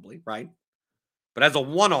 probably, right? But as a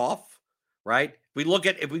one-off, right?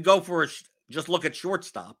 If we go for just look at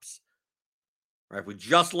shortstops, right? If we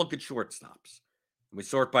just look at shortstops and we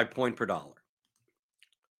sort by point per dollar,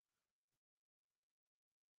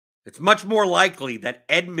 it's much more likely that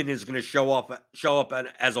Edman is going to show up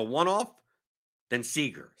as a one-off than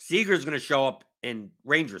Seager. Seager is going to show up in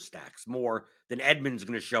Ranger stacks more than Edman's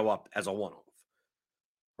going to show up as a one-off.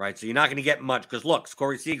 Right? So you're not going to get much because look,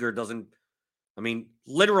 Corey Seager doesn't, I mean,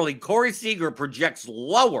 literally Corey Seager projects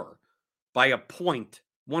lower by a point,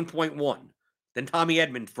 1.1, than Tommy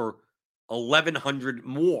Edman for $1,100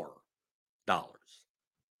 more dollars.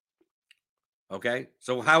 Okay?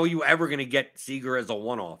 So how are you ever going to get Seager as a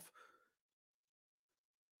one-off?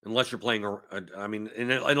 Unless you're playing, in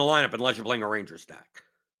a lineup, unless you're playing a Ranger stack.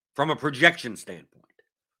 From a projection standpoint.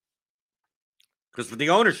 Because for the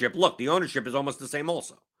ownership, look, the ownership is almost the same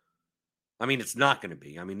also. I mean, it's not going to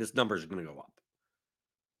be. I mean, this number is going to go up.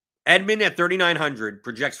 Edman at 3,900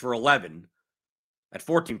 projects for 11 at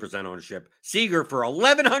 14% ownership. Seager for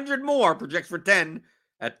 1,100 more projects for 10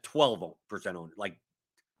 at 12% ownership. Like,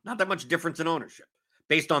 not that much difference in ownership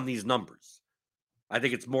based on these numbers. I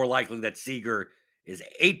think it's more likely that Seager is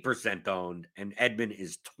 8% owned and Edman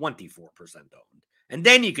is 24% owned. And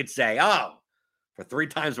then you could say, oh, for 3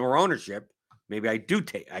 times more ownership, maybe I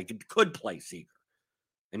could play Seager.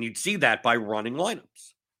 And you'd see that by running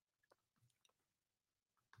lineups.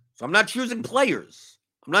 So I'm not choosing players.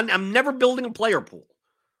 I'm never building a player pool.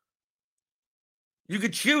 You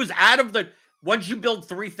could choose once you build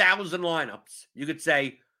 3,000 lineups, you could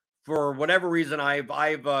say, for whatever reason, I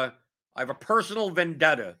have a personal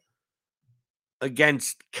vendetta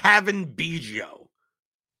against Kevin Biggio.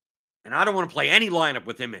 And I don't want to play any lineup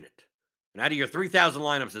with him in it. And out of your 3,000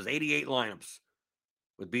 lineups, there's 88 lineups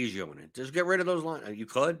with Biggio in it. Just get rid of those lineups. You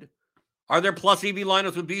could. Are there plus EV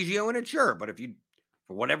lineups with Biggio in it? Sure. But if you,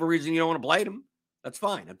 for whatever reason, you don't want to play them, that's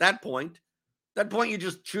fine. At that point, you're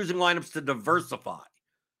just choosing lineups to diversify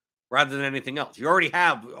rather than anything else. You already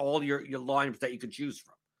have all your lineups that you could choose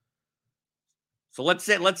from. So let's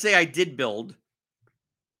say I did build,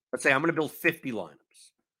 let's say I'm going to build 50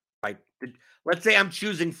 lineups, right? Let's say I'm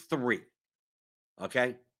choosing 3,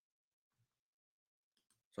 okay?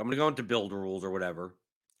 So I'm going to go into build rules or whatever,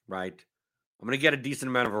 right? I'm going to get a decent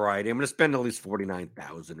amount of variety. I'm going to spend at least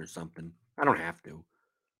 $49,000 or something. I don't have to.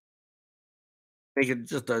 Make it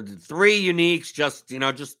just 3 uniques, just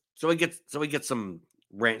so we get some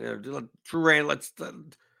true random. Let's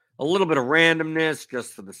a little bit of randomness,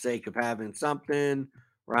 just for the sake of having something,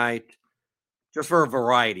 right? Just for a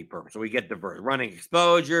variety purpose, so we get diverse running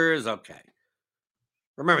exposures. Okay.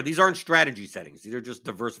 Remember, these aren't strategy settings; these are just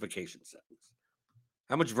diversification settings.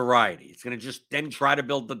 How much variety? It's going to just then try to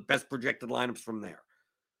build the best projected lineups from there.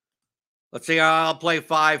 Let's say I'll play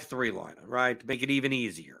 5-3 lineup, right? To make it even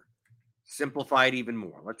easier. Simplify it even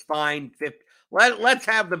more. Let's find 50. Let's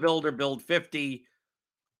have the builder build 50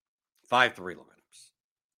 5-3 lineups,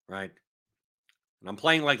 right? And I'm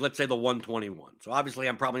playing like, let's say, the 121. So obviously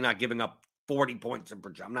I'm probably not giving up 40 points in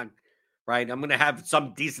project. I'm not, right? I'm going to have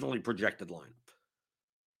some decently projected lineup,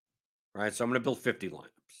 right? So I'm going to build 50 lineups.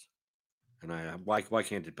 And why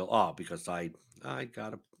can't it build? Oh, because I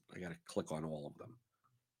gotta click on all of them,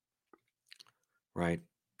 right?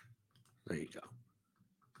 There you go.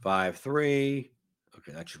 5-3.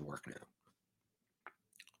 Okay, that should work now.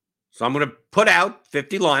 So I'm going to put out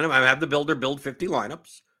 50 lineups. I have the builder build 50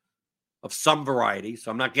 lineups of some variety. So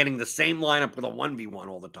I'm not getting the same lineup with a 1v1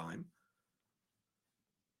 all the time.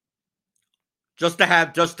 Just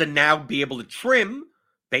to now be able to trim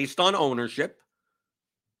based on ownership.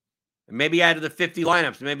 And maybe out of the 50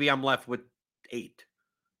 lineups, maybe I'm left with 8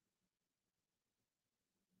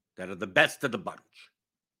 that are the best of the bunch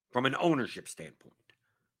from an ownership standpoint,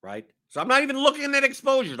 right? So I'm not even looking at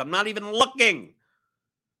exposures. I'm not even looking,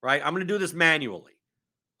 right? I'm going to do this manually,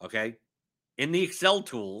 okay? In the Excel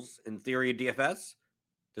tools, in theory of DFS,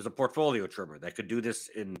 there's a portfolio trimmer that could do this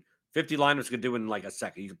in 50 lineups, could do it in like a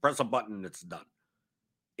second. You can press a button and it's done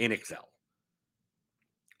in Excel.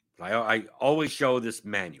 I always show this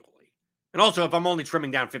manually. And also, if I'm only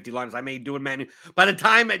trimming down 50 lineups, I may do it manually. By the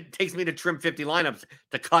time it takes me to trim 50 lineups,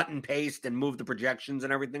 to cut and paste and move the projections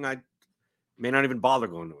and everything, I may not even bother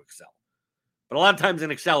going to Excel. But a lot of times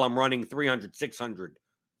in Excel, I'm running 300, 600,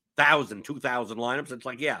 1,000, 2,000 lineups. It's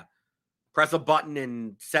like, yeah, press a button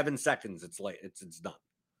in 7 seconds. It's done.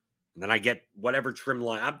 And then I get whatever trim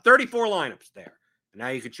line. I'm 34 lineups there. And now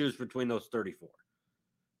you can choose between those 34.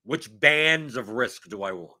 Which bands of risk do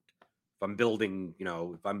I want? If I'm building,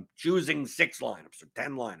 if I'm choosing 6 lineups or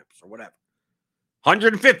 10 lineups or whatever.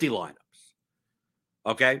 150 lineups.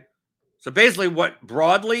 Okay? So basically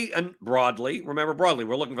broadly, remember broadly,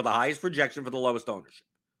 we're looking for the highest projection for the lowest ownership.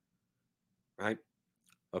 Right?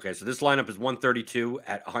 Okay, so this lineup is 132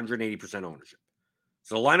 at 180% ownership.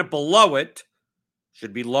 So the lineup below it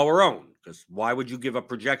should be lower owned, because why would you give a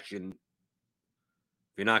projection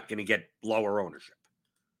if you're not going to get lower ownership?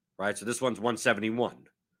 Right? So this one's 171.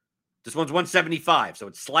 This one's 175. So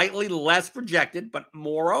it's slightly less projected, but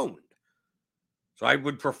more owned. So I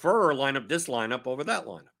would prefer this lineup over that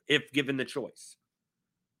lineup, if given the choice.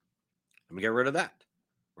 Let me get rid of that.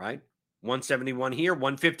 Right? 171 here,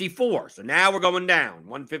 154. So now we're going down.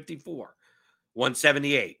 154.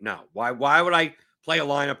 178. No. Why would I play a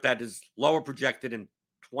lineup that is lower projected and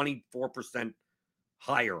 24%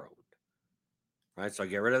 higher owned? Right? So I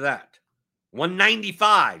get rid of that.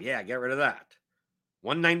 195. Yeah, get rid of that.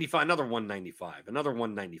 195, another 195, another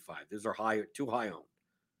 195. These are too high owned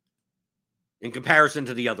in comparison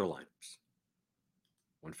to the other lineups.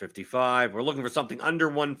 155. We're looking for something under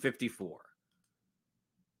 154.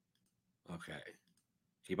 Okay.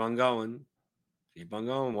 Keep on going.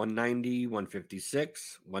 190,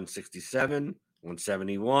 156, 167,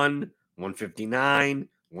 171, 159,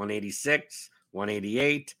 186,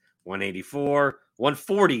 188, 184,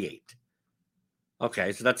 148.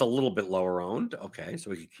 Okay, so that's a little bit lower owned. Okay,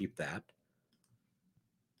 so we can keep that.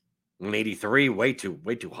 183, way too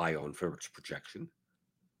high owned for its projection.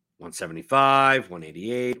 175,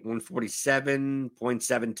 188,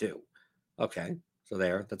 147.72. Okay, so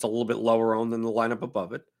there. That's a little bit lower owned than the lineup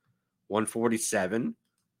above it. 147.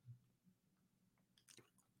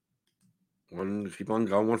 Keep on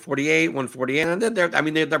going. 148, 148. And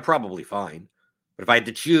they're probably fine. But if I had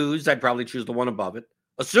to choose, I'd probably choose the one above it.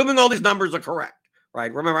 Assuming all these numbers are correct.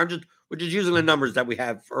 Right? Remember, we're just using the numbers that we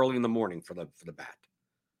have early in the morning for the bat.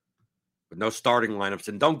 With no starting lineups.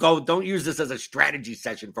 And don't use this as a strategy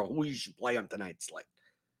session for who you should play on tonight's slate.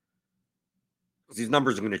 Because these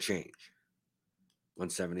numbers are going to change.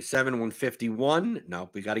 177, 151. No,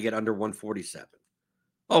 we got to get under 147.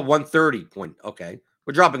 Oh, 130 point. Okay.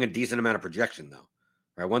 We're dropping a decent amount of projection, though.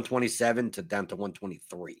 Right, 127 down to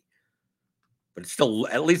 123. But it's still,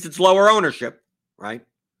 at least it's lower ownership, right?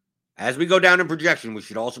 As we go down in projection, we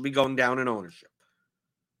should also be going down in ownership.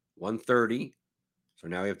 130. So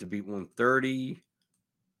now we have to beat 130.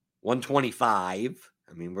 125.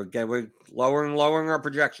 I mean, we're lowering our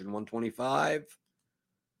projection. 125.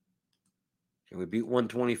 Can we beat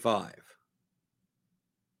 125?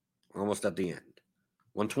 We're almost at the end.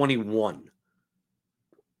 121.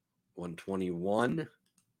 121.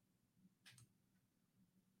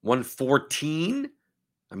 114.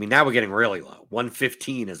 I mean, now we're getting really low.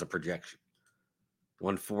 115 is a projection.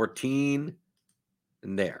 114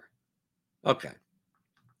 and there. Okay.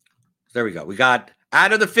 So there we go. We got,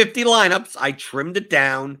 out of the 50 lineups, I trimmed it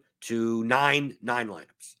down to nine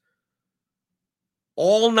lineups.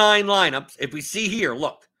 All 9 lineups, if we see here,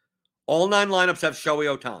 look, all 9 lineups have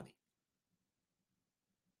Shohei Ohtani.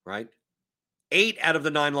 Right? 8 out of the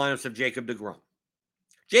 9 lineups have Jacob deGrom.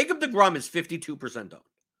 Jacob deGrom is 52%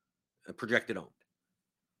 owned, projected owned.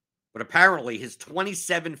 But apparently his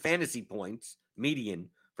 27 fantasy points median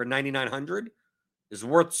for 9,900 is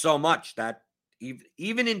worth so much that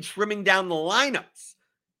even in trimming down the lineups,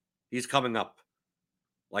 he's coming up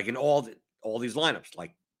like in all these lineups.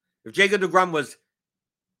 Like if Jacob deGrom was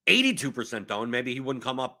 82% owned, maybe he wouldn't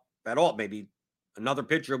come up at all. Maybe another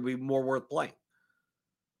pitcher would be more worth playing.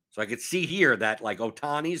 So I could see here that like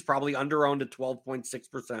Ohtani's probably under-owned at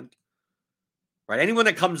 12.6%. Right? Anyone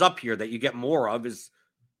that comes up here that you get more of is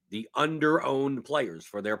the under-owned players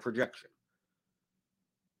for their projection.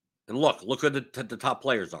 And look who the top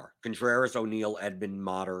players are. Contreras, O'Neill, Edman,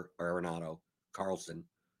 Motter, Arenado, Carlson.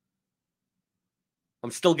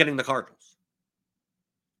 I'm still getting the Cardinals.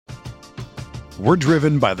 We're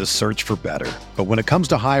driven by the search for better. But when it comes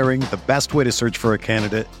to hiring, the best way to search for a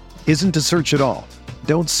candidate isn't to search at all.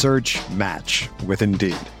 Don't search, match with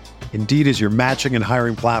Indeed. Indeed is your matching and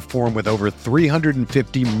hiring platform with over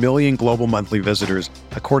 350 million global monthly visitors,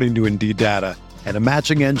 according to Indeed data, and a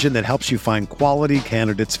matching engine that helps you find quality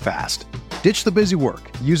candidates fast. Ditch the busy work.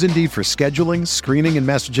 Use Indeed for scheduling, screening, and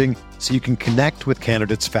messaging so you can connect with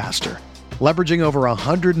candidates faster. Leveraging over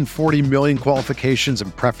 140 million qualifications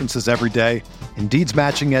and preferences every day, Indeed's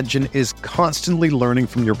matching engine is constantly learning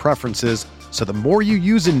from your preferences, so the more you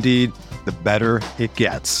use Indeed, the better it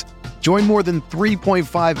gets. Join more than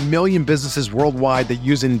 3.5 million businesses worldwide that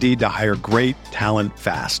use Indeed to hire great talent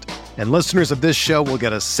fast. And listeners of this show will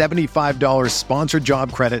get a $75 sponsored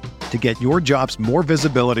job credit to get your jobs more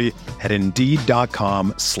visibility at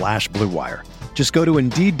Indeed.com/Blue Wire. Just go to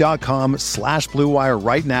Indeed.com/Blue Wire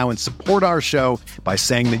right now and support our show by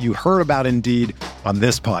saying that you heard about Indeed on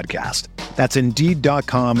this podcast. That's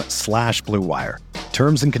Indeed.com/Blue Wire.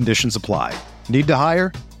 Terms and conditions apply. Need to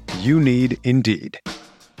hire? You need Indeed.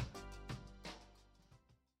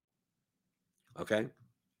 Okay.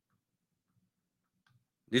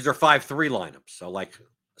 These are 5-3 lineups. So like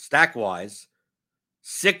stack-wise,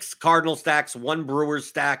 6 Cardinal stacks, 1 Brewers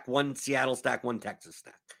stack, 1 Seattle stack, 1 Texas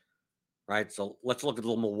stack. Right? So let's look at the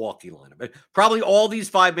little Milwaukee lineup. Probably all these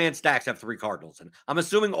 5-man stacks have 3 Cardinals in. I'm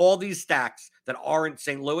assuming all these stacks that aren't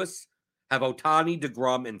St. Louis have Ohtani,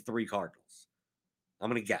 deGrom, and 3 Cardinals. I'm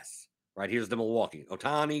going to guess. Right? Here's the Milwaukee.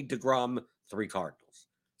 Ohtani, deGrom, 3 Cardinals.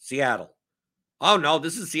 Seattle. Oh, no,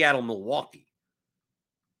 this is Seattle-Milwaukee.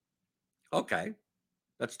 Okay.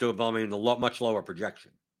 Let's do it, I mean, much lower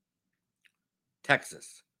projection.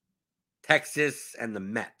 Texas and the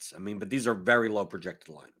Mets. I mean, but these are very low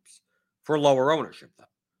projected lineups for lower ownership, though.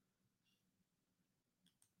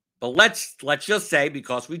 But let's just say,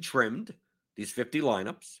 because we trimmed these 50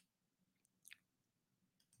 lineups,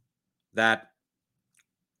 that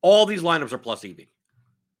all these lineups are plus EV.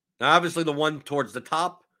 Now, obviously, the one towards the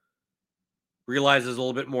top realizes a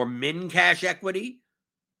little bit more min cash equity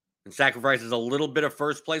and sacrifices a little bit of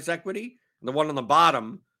first place equity. And the one on the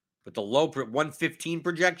bottom, with the low 115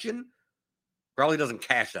 projection, probably doesn't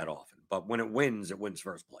cash that often. But when it wins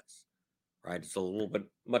first place. Right? It's a little bit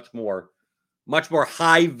much more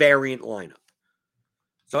high variant lineup.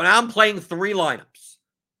 So now I'm playing 3 lineups.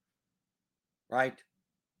 Right?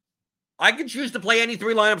 I can choose to play any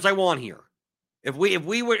 3 lineups I want here. If we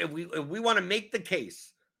want to make the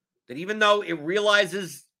case that even though it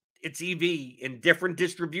realizes its EV in different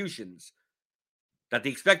distributions, that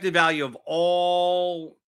the expected value of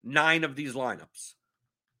all 9 of these lineups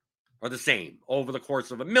are the same over the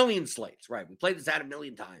course of a million slates, right? We played this out 1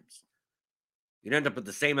 million times. You'd end up with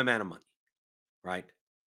the same amount of money, right?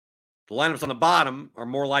 The lineups on the bottom are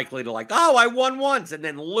more likely to I won once and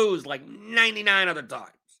then lose like 99 other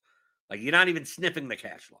times. Like you're not even sniffing the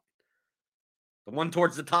cash line. The one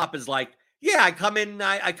towards the top is like, yeah, I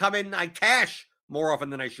cash more often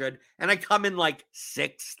than I should. And I come in like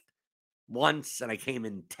 6th once, and I came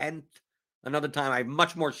in 10th. Another time, I have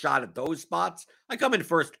much more shot at those spots. I come in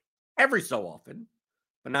first every so often,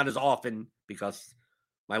 but not as often because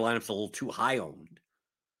my lineup's a little too high owned.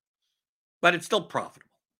 But it's still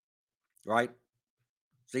profitable, right?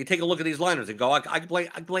 So you take a look at these lineups and go, I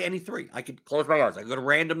can play any 3. I could close my eyes. I can go to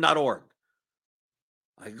random.org.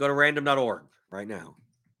 right now.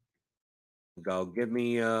 Go give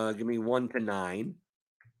me 1 to 9.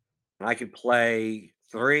 And I could play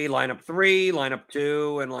 3, lineup 3, lineup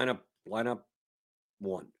 2, and lineup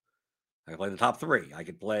 1. I could play the top 3. I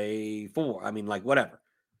could play 4. I mean, like, whatever.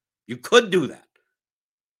 You could do that.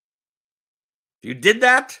 If you did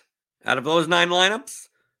that out of those 9 lineups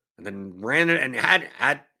and then ran it and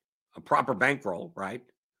had a proper bankroll, right?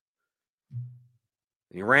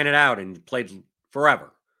 And you ran it out and played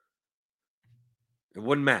forever, it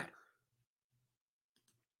wouldn't matter.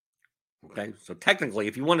 Okay, so technically,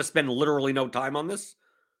 if you want to spend literally no time on this,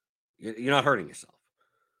 you're not hurting yourself.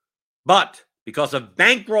 But because of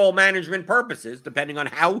bankroll management purposes, depending on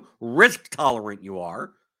how risk tolerant you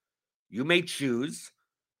are, you may choose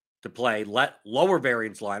to play lower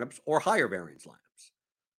variance lineups or higher variance lineups.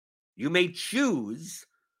 You may choose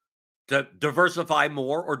to diversify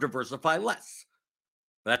more or diversify less.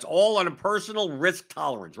 That's all on a personal risk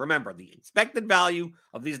tolerance. Remember, the expected value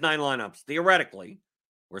of these 9 lineups, theoretically,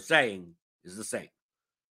 we're saying is the same.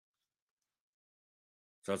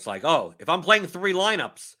 So it's like, oh, if I'm playing 3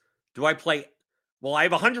 lineups, do I play? Well, I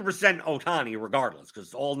have 100% Ohtani regardless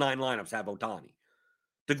because all 9 lineups have Ohtani.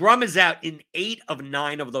 DeGrom is out in 8 of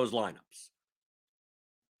 9 of those lineups.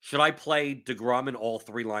 Should I play DeGrom in all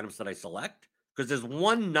 3 lineups that I select? Because there's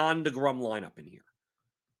one non-DeGrom lineup in here,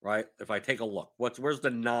 right? If I take a look, where's the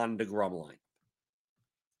non-DeGrom lineup?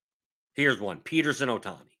 Here's one, Peterson,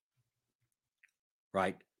 Ohtani,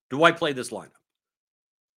 right? Do I play this lineup?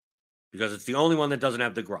 Because it's the only one that doesn't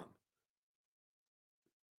have DeGrom.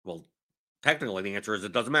 Well, technically, the answer is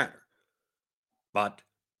it doesn't matter. But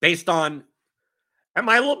based on, am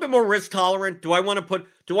I a little bit more risk tolerant? Do I want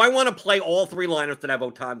to play all 3 lineups that have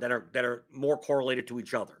Ohtani that are more correlated to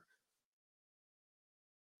each other?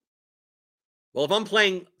 Well, if I'm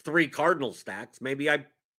playing 3 Cardinal stacks, maybe I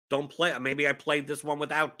don't play. Maybe I play this one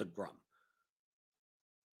without DeGrom.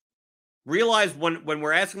 Realize when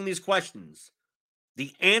we're asking these questions,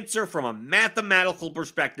 the answer from a mathematical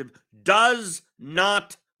perspective does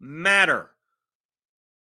not matter.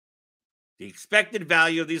 The expected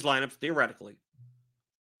value of these lineups, theoretically,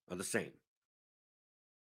 are the same.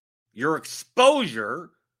 Your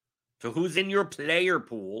exposure to who's in your player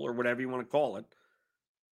pool, or whatever you want to call it,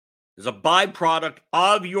 is a byproduct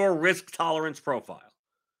of your risk tolerance profile.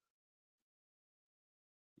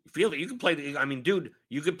 You feel that you can play I mean, dude,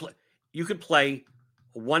 you could play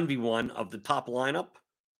a 1v1 of the top lineup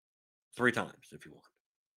 3 times if you want.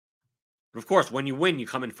 But of course, when you win, you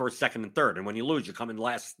come in first, second, and third. And when you lose, you come in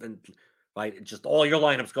last. And right, it's just all your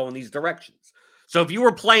lineups go in these directions. So if you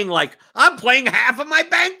were playing like, I'm playing half of my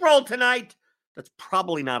bankroll tonight, that's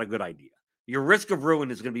probably not a good idea. Your risk of ruin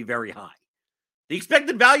is going to be very high. The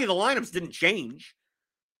expected value of the lineups didn't change.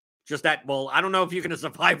 Just that, well, I don't know if you're going to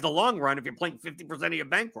survive the long run if you're playing 50% of your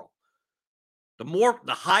bankroll. The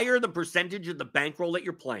higher the percentage of the bankroll that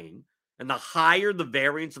you're playing, and the higher the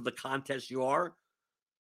variance of the contest you are,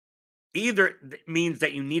 either means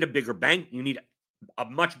that you need you need a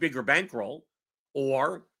much bigger bankroll,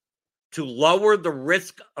 or to lower the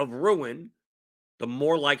risk of ruin, the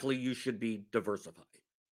more likely you should be diversified.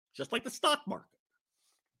 Just like the stock market.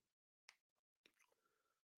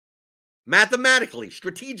 Mathematically,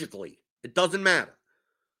 strategically, it doesn't matter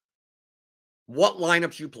what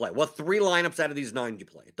lineups you play, what 3 lineups out of these 9 you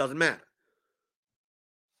play. It doesn't matter.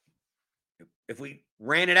 If we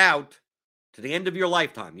ran it out to the end of your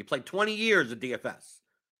lifetime, you played 20 years of DFS,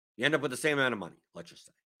 you end up with the same amount of money, let's just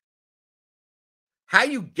say. How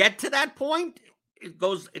you get to that point,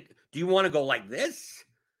 do you want to go like this?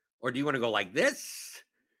 Or do you want to go like this?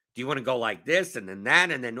 Do you want to go like this and then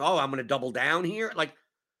that and then, oh, I'm going to double down here? Like,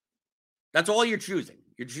 that's all you're choosing.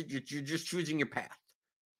 You're just choosing your path,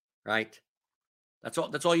 right? That's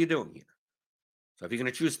all you're doing here. So if you're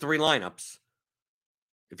going to choose 3 lineups,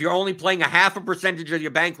 if you're only playing a half a percentage of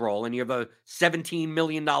your bankroll and you have a $17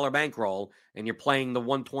 million bankroll and you're playing the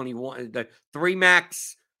 121, the 3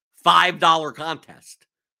 max $5 contest,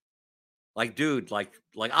 like, dude, like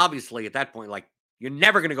obviously at that point, like, you're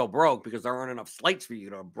never going to go broke because there aren't enough slates for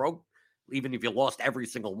you to go broke, even if you lost every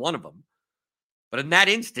single one of them. But in that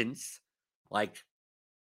instance, like,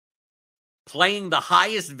 playing the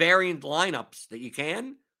highest variant lineups that you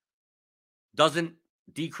can doesn't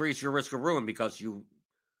decrease your risk of ruin because your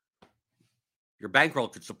bankroll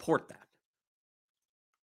could support that.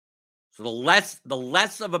 So the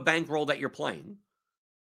less of a bankroll that you're playing,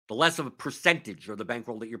 the less of a percentage of the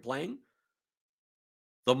bankroll that you're playing,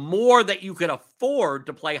 the more that you could afford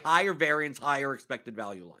to play higher variance, higher expected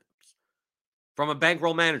value lineups from a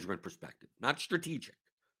bankroll management perspective, not strategic.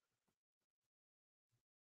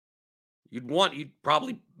 You'd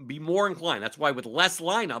probably be more inclined. That's why with less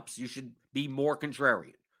lineups, you should be more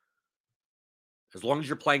contrarian. as long as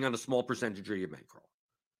you're playing on a small percentage of your bankroll.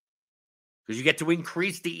 Because you get to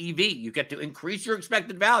increase the EV, you get to increase your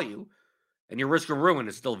expected value, and your risk of ruin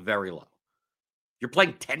is still very low. You're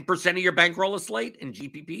playing 10% of your bankroll a slate in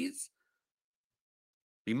GPPs.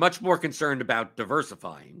 Be much more concerned about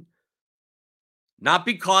diversifying. Not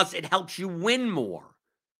because it helps you win more.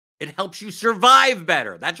 It helps you survive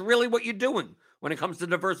better. That's really what you're doing when it comes to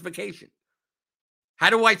diversification.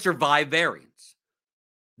 How do I survive variance?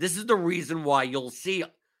 This is the reason why you'll see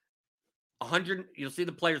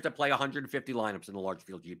the players that play 150 lineups in the large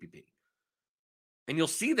field GPP. And you'll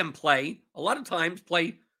see them play, a lot of times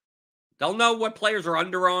they'll know what players are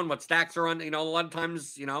under on, what stacks are on, a lot of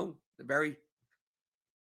times, they're very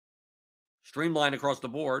streamlined across the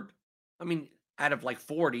board. I mean, out of like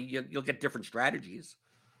 40, you'll get different strategies,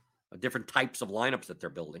 different types of lineups that they're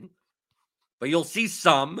building. But you'll see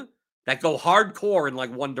some that go hardcore in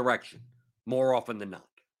like one direction more often than not.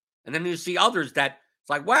 And then you see others that it's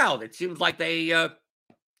like, wow, it seems like they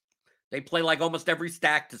play like almost every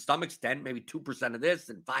stack to some extent, maybe 2% of this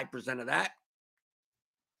and 5% of that.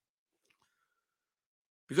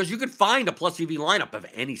 Because you could find a plus EV lineup of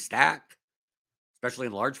any stack, especially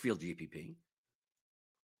in large field GPP.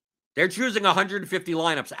 They're choosing 150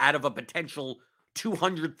 lineups out of a potential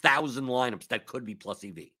 200,000 lineups that could be plus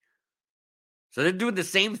EV. So they're doing the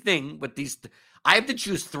same thing with these. I have to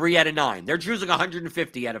choose 3 out of 9. They're choosing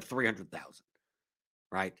 150 out of 300,000,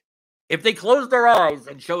 right? If they closed their eyes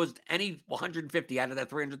and chose any 150 out of that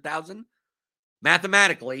 300,000,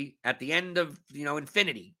 mathematically, at the end of,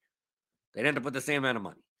 infinity, they'd end up with the same amount of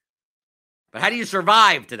money. But how do you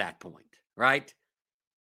survive to that point, right?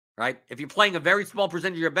 Right? If you're playing a very small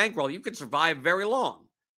percentage of your bankroll, you could survive very long.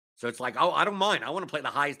 So it's like, I don't mind. I want to play the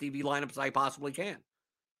highest EV lineups I possibly can.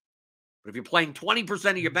 But if you're playing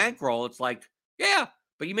 20% of your bankroll, it's like, yeah,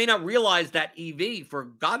 but you may not realize that EV for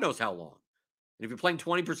God knows how long. And if you're playing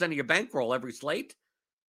 20% of your bankroll every slate,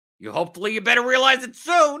 you better realize it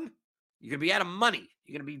soon. You're going to be out of money.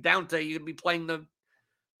 You're going to be you're going to be playing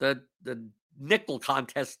the nickel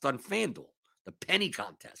contests on FanDuel, the penny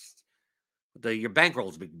contests. Your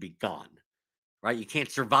bankrolls be gone, right? You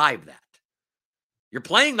can't survive that. You're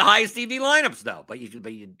playing the highest EV lineups, though, but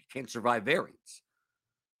you can't survive variance.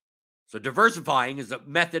 So diversifying is a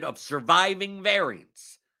method of surviving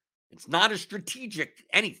variance. It's not a strategic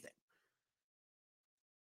anything.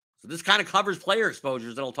 So this kind of covers player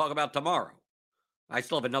exposures that I'll talk about tomorrow. I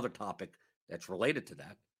still have another topic that's related to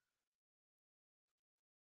that.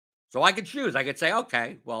 So I could choose. I could say,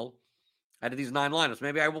 okay, well, out of these 9 lineups,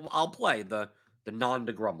 maybe I'll play the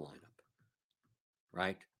non-DeGrom lineup,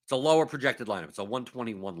 right? It's a lower projected lineup. It's a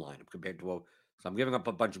 121 lineup compared to so I'm giving up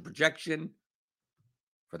a bunch of projection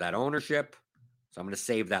for that ownership. So I'm going to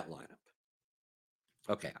save that lineup.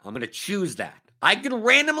 Okay, I'm going to choose that. I can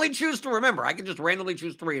randomly choose to remember. I can just randomly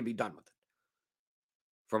choose 3 and be done with it.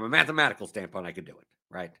 From a mathematical standpoint, I could do it,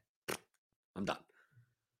 right? I'm done.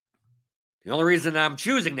 The only reason I'm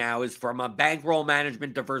choosing now is from a bankroll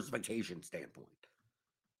management diversification standpoint.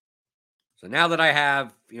 So now that I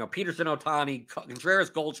have, Peterson, Ohtani, Contreras,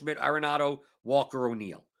 Goldschmidt, Arenado, Walker,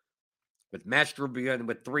 O'Neill, with Mastrobury and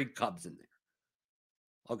with 3 Cubs in there.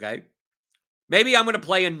 Okay. Maybe I'm going to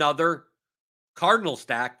play another Cardinal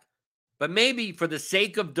stack, but maybe for the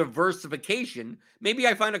sake of diversification, maybe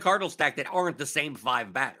I find a Cardinal stack that aren't the same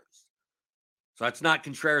 5 batters. So it's not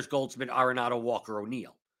Contreras, Goldschmidt, Arenado, Walker,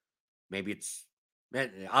 O'Neill. Maybe it's,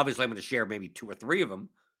 obviously I'm going to share maybe 2 or 3 of them,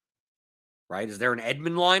 right? Is there an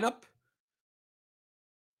Edman lineup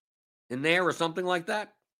in there or something like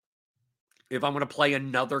that? If I'm going to play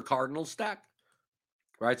another Cardinal stack,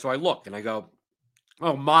 right? So I look and I go,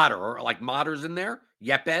 oh, Mater, or like Mater's in there,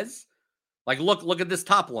 Yepez. Like, look at this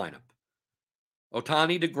top lineup.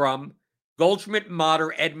 Ohtani, DeGrom, Goldschmidt,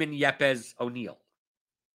 Mater, Edman, Yepez, O'Neill.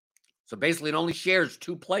 So basically it only shares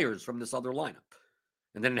 2 players from this other lineup.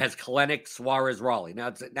 And then it has Kelenic, Suarez, Raleigh.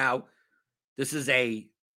 Now, this is a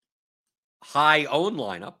high-owned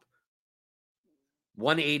lineup.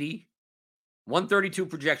 180, 132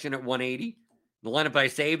 projection at 180. The lineup I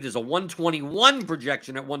saved is a 121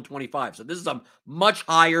 projection at 125. So this is a much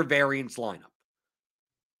higher variance lineup.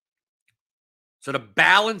 So to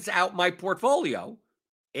balance out my portfolio,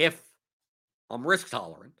 if I'm risk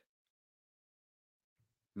tolerant,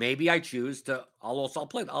 maybe I choose to. I'll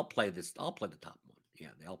play the top one. Yeah,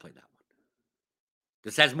 I'll play that one.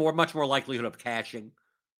 This has much more likelihood of cashing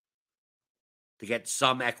to get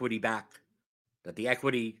some equity back. That the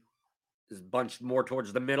equity is bunched more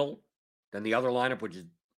towards the middle than the other lineup, which is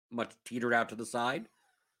much teetered out to the side.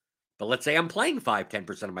 But let's say I'm playing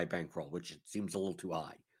 5-10% of my bankroll, which seems a little too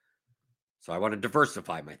high. So I want to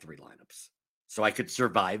diversify my 3 lineups so I could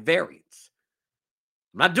survive variance.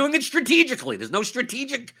 I'm not doing it strategically. There's no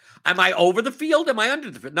strategic. Am I over the field? Am I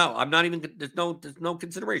under the field? No, I'm not even. There's no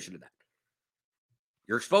consideration of that.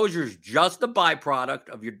 Your exposure is just a byproduct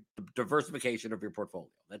of your diversification of your portfolio.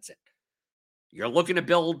 That's it. You're looking to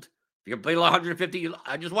build. You're building 150.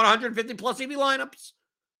 I just want 150 plus EV lineups.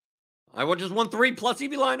 I just want 3 plus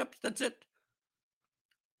EV lineups. That's it.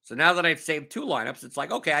 So now that I've saved 2 lineups, it's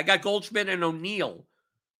like, okay, I got Goldschmidt and O'Neill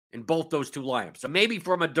in both those 2 lineups. So maybe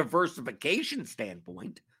from a diversification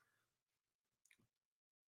standpoint,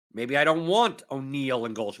 maybe I don't want O'Neill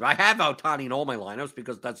and Goldschmidt. I have Ohtani in all my lineups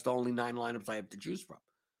because that's the only 9 lineups I have to choose from.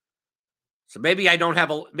 So maybe I don't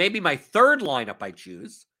have maybe my third lineup I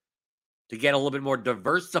choose to get a little bit more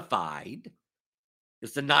diversified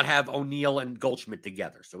is to not have O'Neill and Goldschmidt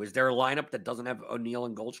together. So is there a lineup that doesn't have O'Neill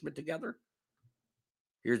and Goldschmidt together?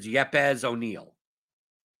 Here's Yepez, O'Neill.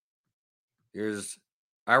 Here's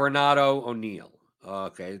Arenado, O'Neill.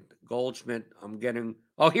 Okay, Goldschmidt, I'm getting...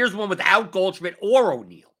 Oh, here's one without Goldschmidt or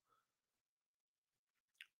O'Neill.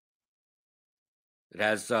 It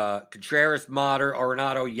has Contreras, Motter,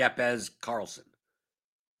 Arenado, Yepez, Carlson.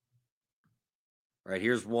 Right,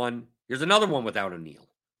 here's one. Here's another one without O'Neill.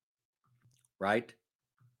 Right?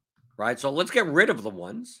 Right, so let's get rid of the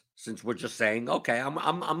ones since we're just saying, okay,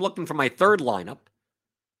 I'm looking for my third lineup.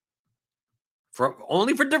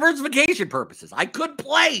 Only for diversification purposes. I could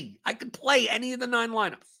play any of the 9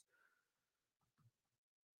 lineups.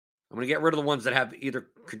 I'm going to get rid of the ones that have either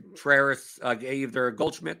Contreras, either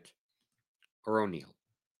Goldschmidt or O'Neill.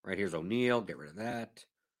 Right, here's O'Neill. Get rid of that.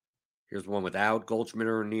 Here's one without Goldschmidt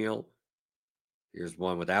or O'Neill. Here's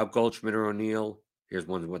one without Goldschmidt or O'Neill. Here's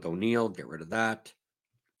one with O'Neill. Get rid of that.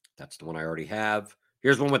 That's the one I already have.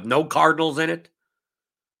 Here's one with no Cardinals in it.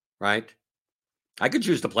 Right? I could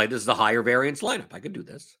choose to play. This is a higher variance lineup. I could do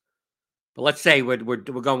this. But let's say we're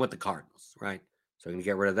going with the Cardinals, right? So we're going to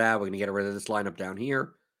get rid of that. We're going to get rid of this lineup down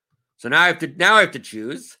here. So now I have to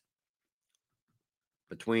choose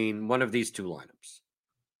between one of these 2 lineups.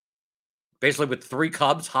 Basically with 3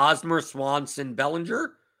 Cubs, Hosmer, Swanson,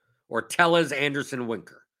 Bellinger, or Tellez, Anderson,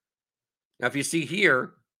 Winker. Now, if you see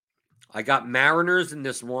here, I got Mariners in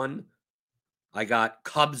this one. I got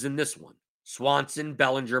Cubs in this one. Swanson,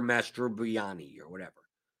 Bellinger, Mastrobuoni, or whatever.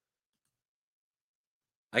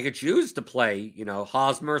 I could choose to play,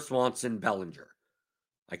 Hosmer, Swanson, Bellinger.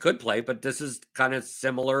 I could play, but this is kind of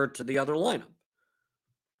similar to the other lineup.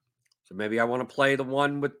 So maybe I want to play the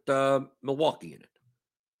one with Milwaukee in it.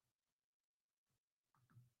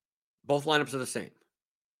 Both lineups are the same.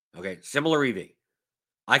 Okay, similar EV.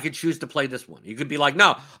 I could choose to play this one. You could be like,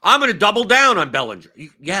 no, I'm going to double down on Bellinger.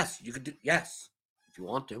 Yes, you could do. Yes, if you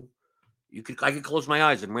want to. I could close my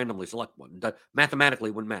eyes and randomly select one. That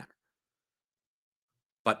mathematically wouldn't matter.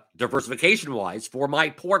 But diversification-wise, for my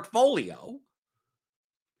portfolio,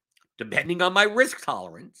 depending on my risk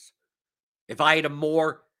tolerance, if I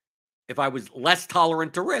was less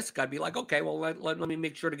tolerant to risk, I'd be like, okay, well, let me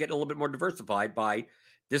make sure to get a little bit more diversified by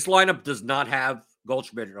this lineup does not have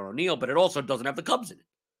Goldschmidt or O'Neill, but it also doesn't have the Cubs in it,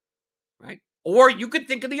 right? Or you could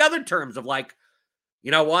think of the other terms of like,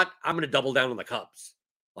 you know what? I'm going to double down on the Cubs.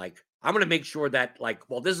 Like, I'm going to make sure that,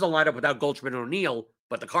 this is a lineup without Goldschmidt and O'Neill,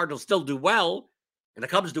 but the Cardinals still do well, and the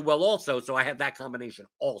Cubs do well also, so I have that combination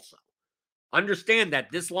also. Understand that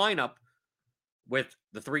this lineup with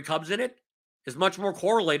the 3 Cubs in it is much more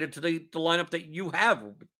correlated to the lineup that you have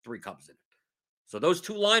with 3 Cubs in it. So those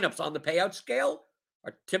 2 lineups on the payout scale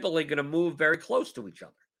are typically going to move very close to each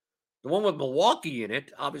other. The one with Milwaukee in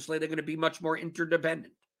it, obviously, they're going to be much more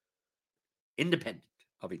independent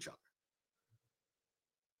of each other.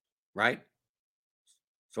 Right?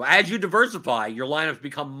 So as you diversify, your lineups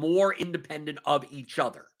become more independent of each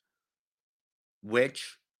other,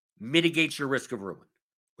 which mitigates your risk of ruin,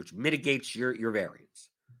 which mitigates your variance,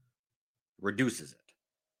 reduces it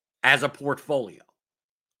as a portfolio.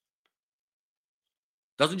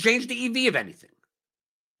 Doesn't change the EV of anything,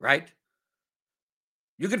 right?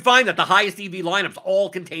 You can find that the highest EV lineups all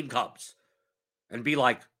contain Cubs and be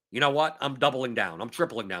like, you know what? I'm doubling down. I'm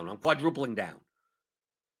tripling down. I'm quadrupling down.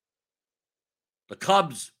 The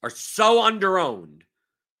Cubs are so underowned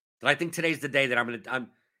that I think today's the day that I'm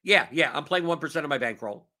playing 1% of my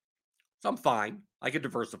bankroll. So I'm fine. I could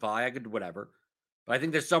diversify. I could do whatever. But I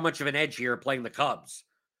think there's so much of an edge here playing the Cubs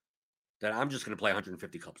that I'm just going to play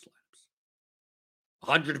 150 Cubs lineups.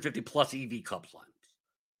 150 plus EV Cubs lineups.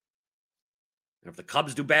 And if the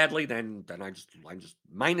Cubs do badly, then I just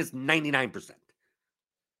minus 99%. The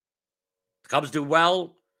Cubs do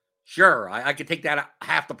well, sure, I could take that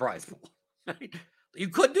half the prize pool. You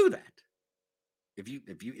could do that if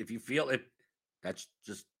you feel it. That's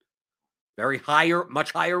just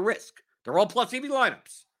much higher risk. They're all plus EV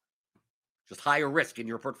lineups. just higher risk in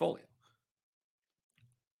your portfolio.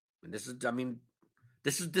 And this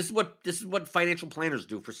is what financial planners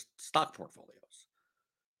do for stock portfolios.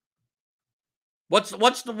 What's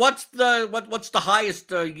the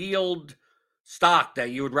highest yield stock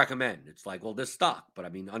that you would recommend? It's like, well, this stock, but I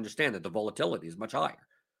mean, understand that the volatility is much higher.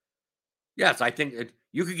 Yes, I think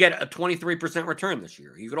you could get a 23% return this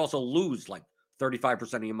year. You could also lose like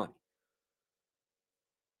 35% of your money.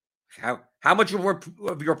 How much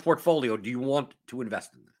of your portfolio do you want to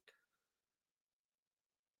invest in that?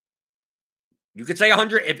 You could say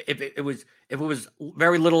 100 if it was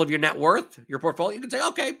very little of your net worth, your portfolio. You could say,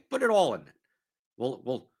 okay, put it all in it.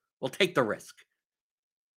 We'll take the risk.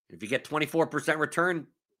 If you get 24% return,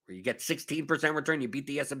 or you get 16% return, you beat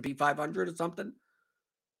the S&P 500 or something.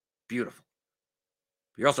 Beautiful.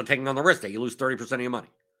 You're also taking on the risk that you lose 30% of your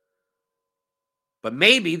money. But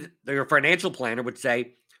maybe your financial planner would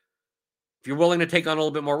say, if you're willing to take on a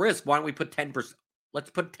little bit more risk, why don't we put 10%? Let's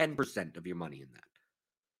put 10% of your money in that.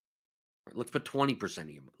 Let's put 20% of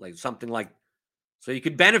your, like something like, so you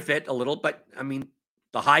could benefit a little, but I mean,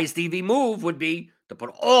 the highest EV move would be to put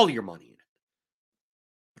all your money in it.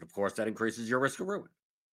 But of course, that increases your risk of ruin,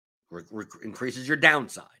 increases your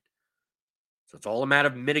downside. So it's all a matter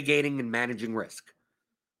of mitigating and managing risk.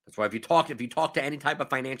 That's why if you talk to any type of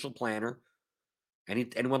financial planner,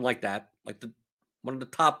 anyone like that, one of the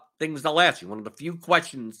top things they'll ask you, one of the few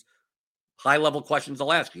questions, high-level questions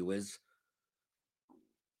they'll ask you is,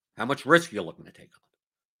 how much risk you're looking to take on.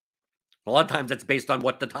 A lot of times that's based on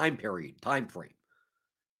what the time frame.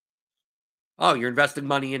 Oh, you're investing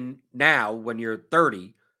money in now when you're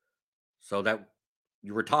 30 so that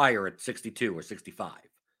you retire at 62 or 65.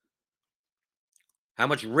 How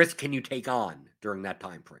much risk can you take on during that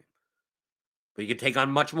time frame? But you can take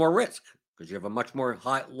on much more risk because you have a much more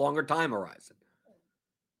longer time horizon.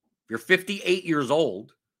 If you're 58 years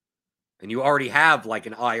old and you already have like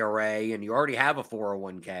an IRA and you already have a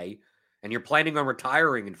 401k and you're planning on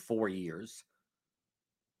retiring in 4 years,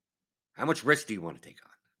 how much risk do you want to take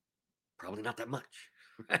on? Probably not that much,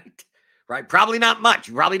 right? Right? Probably not much.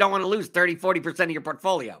 You probably don't want to lose 30, 40% of your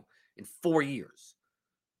portfolio in 4 years,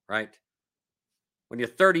 right? When you're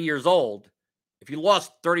 30 years old, if you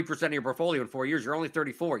lost 30% of your portfolio in 4 years, you're only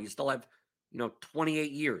 34. You still have,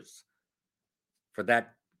 28 years for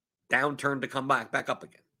that downturn to come back up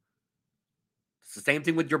again. It's the same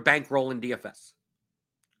thing with your bankroll in DFS.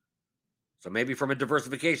 So maybe from a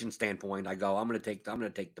diversification standpoint, I go, I'm going to take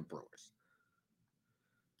the Brewers.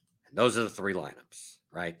 And those are the three lineups,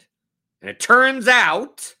 right? And it turns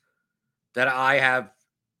out that I have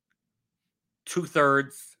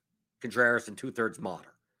 2/3 Contreras and 2/3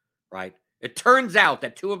 Motter, right? It turns out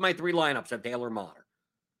that 2 of my 3 lineups have Taylor Motter.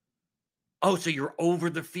 Oh, so you're over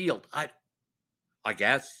the field. I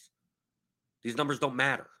guess. These numbers don't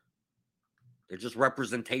matter. They're just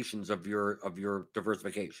representations of your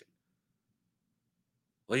diversification.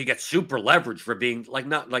 Well, you get super leverage for being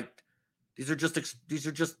these are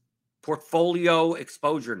just portfolio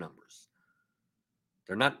exposure numbers.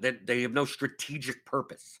 They're not, they have no strategic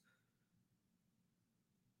purpose.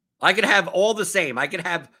 I could have all the same. I could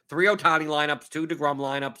have 3 Ohtani lineups, 2 DeGrom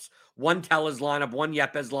lineups, 1 Tellez lineup, 1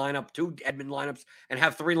 Yepes lineup, 2 Edman lineups, and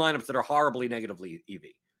have 3 lineups that are horribly negatively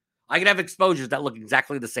EV. I could have exposures that look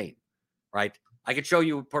exactly the same, right? I could show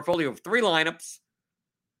you a portfolio of 3 lineups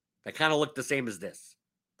that kind of look the same as this.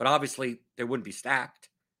 But obviously, they wouldn't be stacked,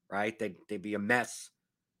 right? They'd be a mess.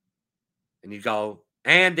 And you go,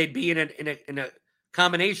 and they'd be in a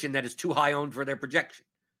combination that is too high owned for their projection,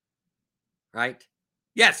 right?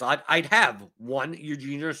 Yes, I'd have 1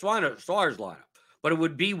 Eugenio Suarez lineup, but it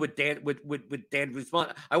would be with Dan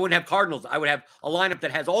Guzman. I wouldn't have Cardinals. I would have a lineup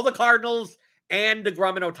that has all the Cardinals and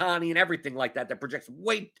DeGrom and Ohtani and everything like that projects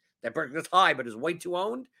high, but is way too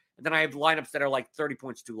owned. And then I have lineups that are like 30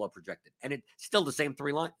 points too low projected. And it's still the same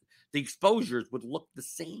 3 lines. The exposures would look the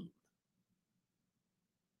same.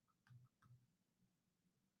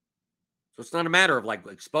 So it's not a matter of like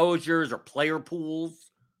exposures or player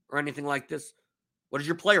pools or anything like this. What does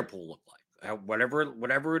your player pool look like?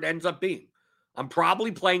 Whatever it ends up being. I'm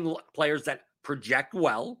probably playing players that project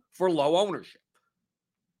well for low ownership.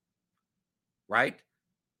 Right?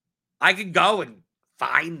 I could go and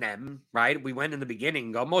find them, right? We went in the beginning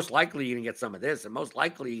and go, most likely you can get some of this, and most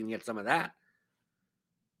likely you can get some of that.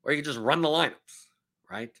 Or you can just run the lineups,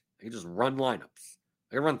 right? You can just run lineups.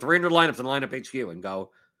 I can run 300 lineups in Lineup HQ and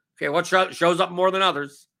go, okay, what shows up more than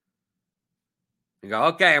others? And go,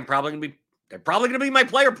 okay, they're probably going to be my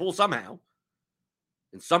player pool somehow,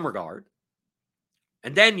 in some regard.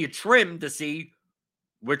 And then you trim to see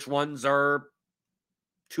which ones are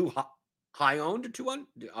too high owned or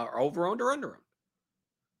are over owned or under owned.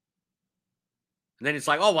 And then it's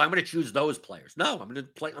like, oh, well, I'm going to choose those players. No, I'm going to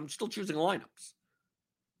play. I'm still choosing lineups.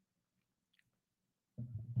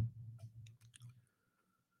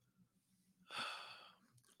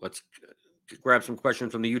 Let's grab some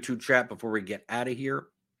questions from the YouTube chat before we get out of here.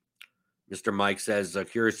 Mr. Mike says,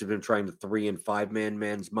 curious if you've been trying the 3 and 5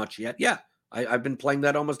 mans much yet. Yeah, I've been playing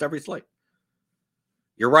that almost every slate.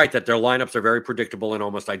 You're right that their lineups are very predictable and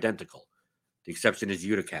almost identical. The exception is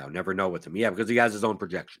Utica. Never know with him. Yeah, because he has his own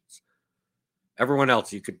projections. Everyone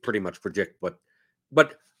else, you could pretty much predict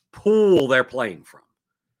what pool they're playing from.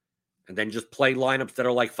 And then just play lineups that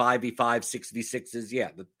are like 5v5, 6v6s. Yeah,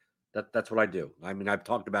 that's what I do. I mean, I've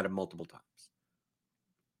talked about it multiple times.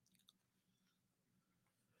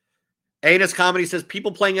 Anus Comedy says,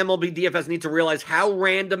 people playing MLB DFS need to realize how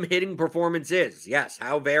random hitting performance is. Yes,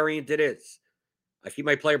 how variant it is. I keep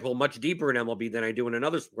my player pool much deeper in MLB than I do in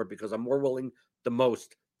another sport because I'm more willing the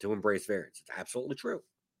most to embrace variance. It's absolutely true.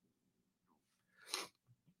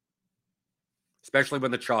 Especially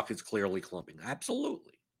when the chalk is clearly clumping.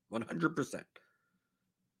 Absolutely. 100%.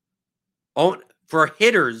 For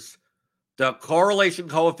hitters, the correlation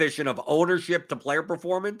coefficient of ownership to player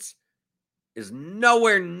performance is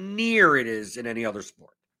nowhere near it is in any other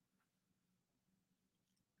sport.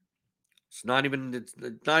 It's not even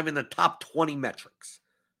the top 20 metrics.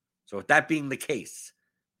 So with that being the case,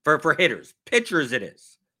 for hitters, pitchers it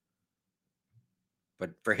is.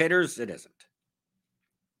 But for hitters, it isn't.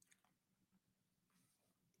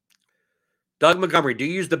 Doug Montgomery, do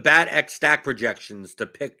you use the Bat X stack projections to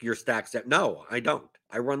pick your stack set? No, I don't.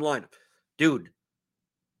 I run lineup. Dude,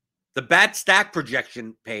 the Bat stack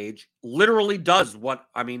projection page literally does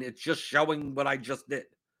it's just showing what I just did.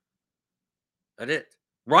 That's it.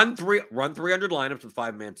 Run 300 lineups with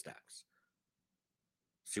 5-man stacks.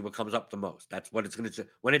 See what comes up the most. That's what it's going to say.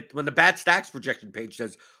 When the Bat stacks projection page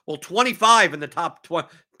says, well, 25 in the top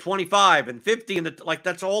 25 and 50 in the, like,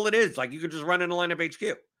 that's all it is. Like, you could just run in a lineup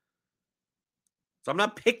HQ. So I'm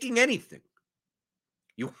not picking anything.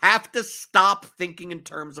 You have to stop thinking in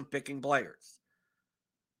terms of picking players.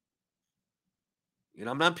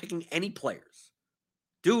 I'm not picking any players.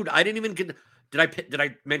 Dude, I didn't even get, did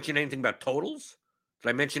I mention anything about totals? Did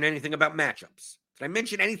I mention anything about matchups? Did I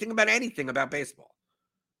mention anything about baseball?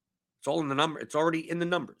 It's all in the number. It's already in the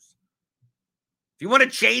numbers. If you want to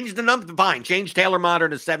change the number, fine. Change Taylor Motter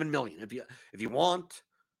to 7 million. If you want,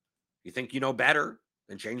 you think you know better,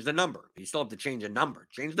 then change the number. You still have to change a number.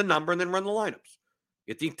 Change the number and then run the lineups.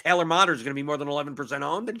 You think Taylor Motter is going to be more than 11%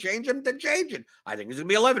 owned? Then change him. Then change it. I think he's going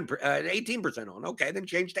to be 18% owned. Okay, then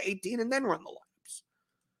change to 18 and then run the lineups.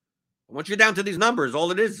 Once you're down to these numbers,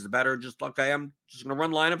 all it is better just, okay, I'm just going to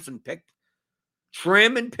run lineups and pick,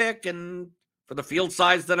 trim and pick, and for the field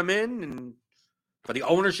size that I'm in and for the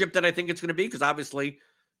ownership that I think it's going to be, because obviously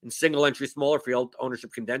in single entry, smaller field,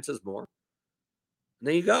 ownership condenses more. And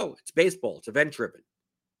there you go. It's baseball. It's event driven.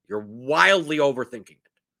 You're wildly overthinking it.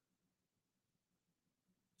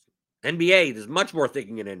 NBA, there's much more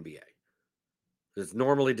thinking in NBA. It's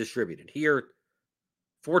normally distributed. Here,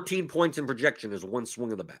 14 points in projection is one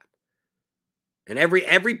swing of the bat. And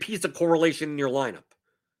every piece of correlation in your lineup,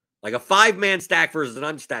 like a 5-man stack versus an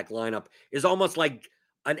unstacked lineup, is almost like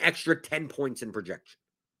an extra 10 points in projection.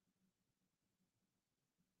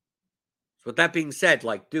 So with that being said,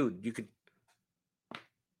 like, dude, you could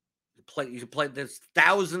play there's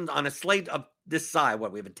thousands on a slate of this size.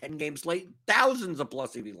 We have a 10-game slate, thousands of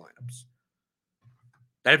plus EV lineups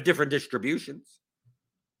that have different distributions.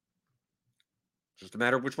 Just a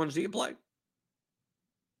matter of which ones do you play.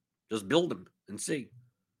 Just build them and see.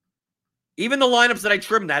 Even the lineups that I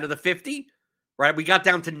trimmed out of the 50, right? We got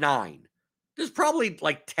down to 9. There's probably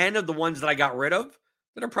like 10 of the ones that I got rid of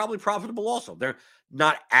that are probably profitable also. They're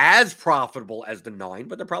not as profitable as the 9,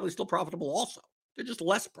 but they're probably still profitable also. They're just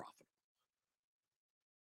less profitable.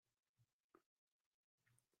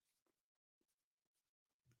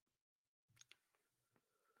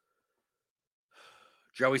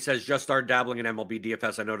 Joey says, just started dabbling in MLB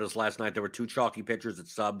DFS. I noticed last night there were 2 chalky pitchers at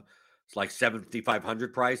sub. It's like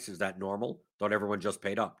 7,500 price. Is that normal? Don't everyone just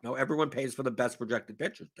paid up? No, everyone pays for the best projected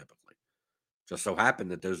pitchers typically. Just so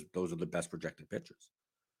happened that those are the best projected pitchers.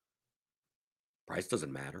 Price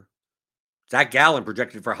doesn't matter. Zach Gallen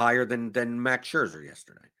projected for higher than Max Scherzer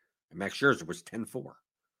yesterday. And Max Scherzer was 10-4. So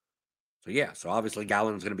yeah, so obviously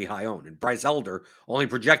Gallen's going to be high owned. And Bryce Elder only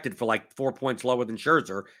projected for like 4 points lower than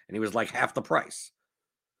Scherzer, and he was like half the price.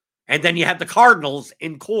 And then you have the Cardinals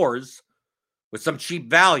in Coors with some cheap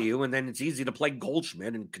value, and then it's easy to play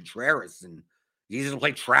Goldschmidt and Contreras, and easy to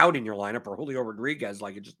play Trout in your lineup or Julio Rodriguez.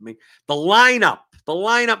 Like, it just makes the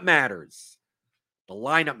lineup matters. The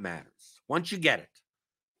lineup matters. Once you get it.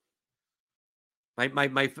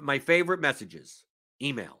 My favorite messages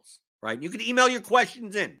emails, right? You can email your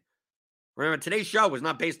questions in. Remember, today's show was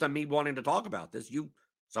not based on me wanting to talk about this.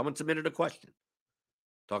 Someone submitted a question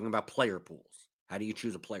talking about player pools. How do you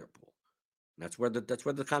choose a player pool? And that's where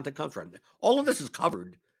the content comes from. All of this is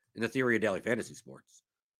covered in the Theory of Daily Fantasy Sports.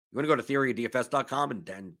 You want to go to theoryofdfs.com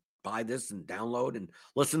and buy this and download and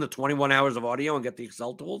listen to 21 hours of audio and get the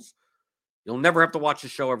Excel tools. You'll never have to watch the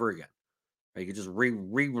show ever again. You can just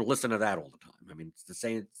re-listen to that all the time. I mean, it's the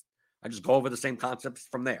same. I just go over the same concepts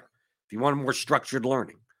from there. If you want more structured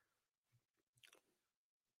learning.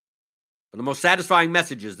 But the most satisfying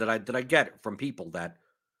messages that I get from people that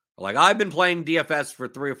are like, I've been playing DFS for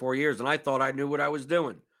 3 or 4 years and I thought I knew what I was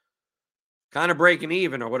doing. Kind of breaking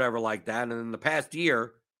even or whatever like that. And in the past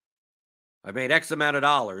year, I've made X amount of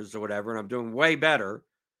dollars or whatever, and I'm doing way better.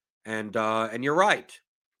 And you're right.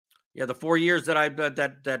 Yeah, the 4 years that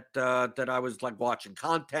I was like watching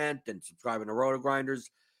content and subscribing to Roto Grinders.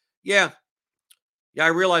 Yeah, I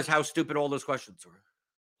realize how stupid all those questions are.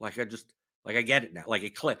 Like I get it now. Like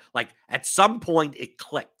it click. Like at some point it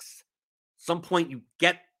clicks. Some point you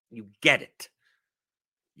get it.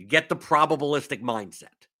 You get the probabilistic mindset.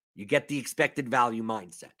 You get the expected value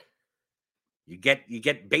mindset. You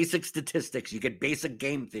get basic statistics. You get basic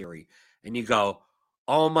game theory, and you go,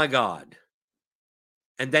 "Oh my God."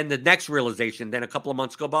 And then the next realization, then a couple of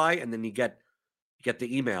months go by, and then you get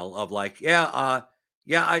the email of like, I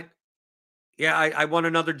won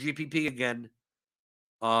another GPP again.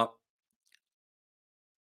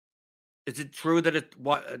 Is it true that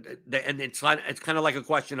and it's kind of like a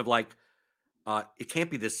question of like, it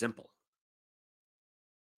can't be this simple.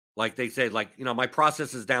 Like they say, like, my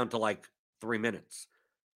process is down to like 3 minutes,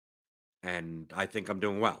 and I think I'm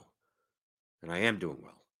doing well, and I am doing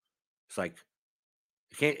well. It's like,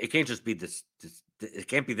 it can't just be this. It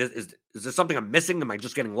can't be this. Is there something I'm missing? Am I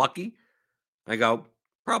just getting lucky? I go,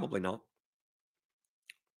 probably not.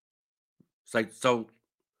 It's like, so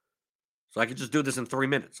I could just do this in 3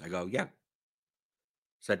 minutes. I go, yeah.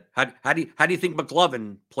 Said, how do you think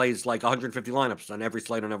McLovin plays like 150 lineups on every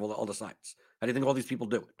slate on all the sites? How do you think all these people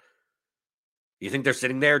do it? You think they're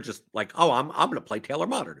sitting there just like, oh, I'm going to play Taylor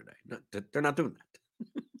Motter today? No, they're not doing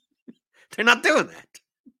that. They're not doing that.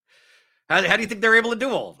 How do you think they're able to do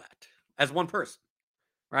all of that as one person,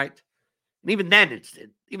 right? And even then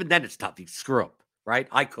it's tough. You screw up, right?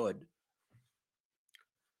 I could.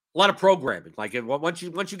 A lot of programming, like once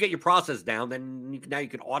you get your process down, then now you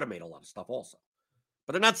can automate a lot of stuff also.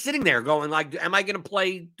 But they're not sitting there going like, am I going to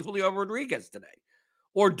play Julio Rodriguez today?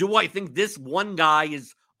 Or do I think this one guy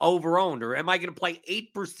is overowned? Or am I going to play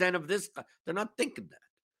 8% of this guy? They're not thinking that.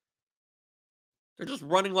 They're just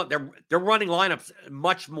running. They're running lineups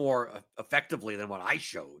much more effectively than what I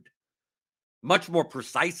showed. Much more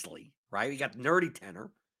precisely, right? You got Nerdy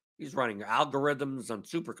Tenor. He's running algorithms on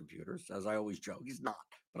supercomputers, as I always joke. He's not,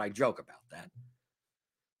 but I joke about that.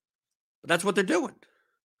 But that's what they're doing.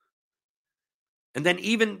 And then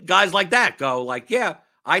even guys like that go like, yeah,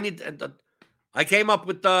 I came up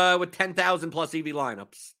with 10,000 plus EV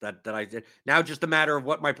lineups that I did. Now just a matter of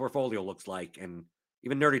what my portfolio looks like. And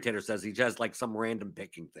even Nerdy Tenor says he just like some random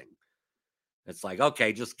picking thing. It's like,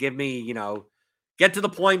 okay, just give me, get to the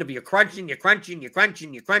point of you're crunching,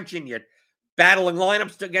 you're battling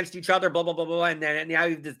lineups against each other, blah, blah, blah, blah. And now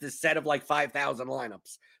you have this set of like 5,000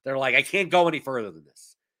 lineups. They're like, I can't go any further than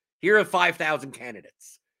this. Here are 5,000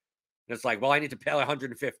 candidates. And it's like, well, I need to pay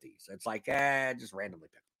 150. So it's like, just randomly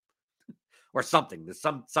pick. Or something. There's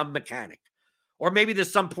some mechanic. Or maybe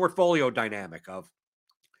there's some portfolio dynamic of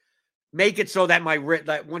make it so that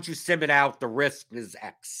that once you sim it out, the risk is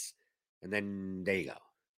X. And then there you go.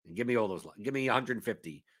 And give me all those. Give me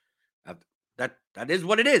 150. That is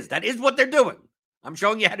what it is. That is what they're doing. I'm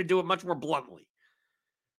showing you how to do it much more bluntly.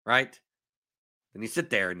 Right? And you sit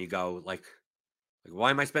there and you go like,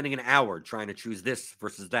 why am I spending an hour trying to choose this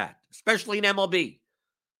versus that? Especially in MLB.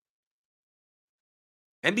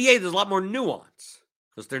 NBA, there's a lot more nuance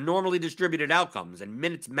because they're normally distributed outcomes and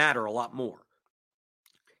minutes matter a lot more.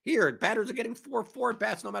 Here, batters are getting 4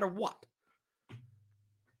 at-bats no matter what.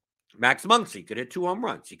 Max Muncy could hit 2 home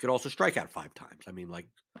runs. He could also strike out 5 times. I mean, like,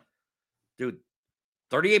 dude,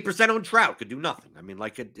 38% on Trout could do nothing. I mean,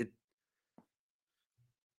 like, the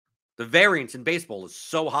variance in baseball is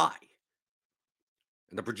so high.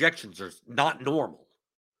 And the projections are not normal.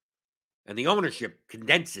 And the ownership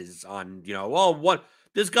condenses on, what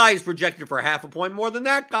this guy is projected for 0.5 point more than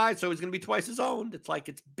that guy, so he's going to be twice as owned. It's like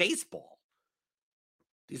it's baseball.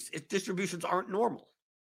 These distributions aren't normal.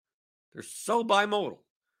 They're so bimodal.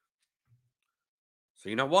 So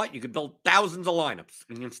you know what? You could build thousands of lineups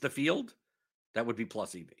against the field. That would be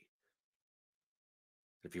plus EV.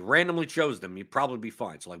 If you randomly chose them, you'd probably be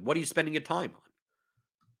fine. So like, what are you spending your time on?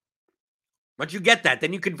 Once you get that,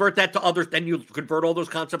 then you convert that to others. Then you convert all those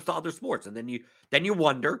concepts to other sports, and then you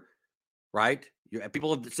wonder, right?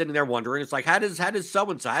 People are sitting there wondering. It's like, how does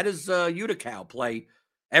so and so, how does Utica play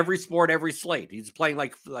every sport, every slate? He's playing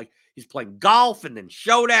like he's playing golf and then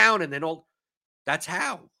showdown and then all. That's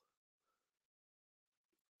how,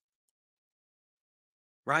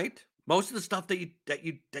 right? Most of the stuff that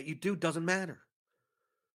you do doesn't matter.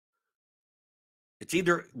 It's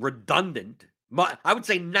either redundant. I would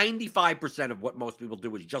say 95% of what most people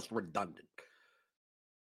do is just redundant.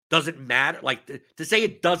 Doesn't matter. Like to say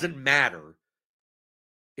it doesn't matter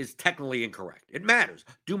is technically incorrect. It matters.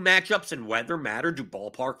 Do matchups and weather matter? Do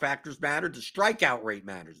ballpark factors matter? Does strikeout rate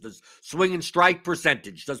matters? Does swing and strike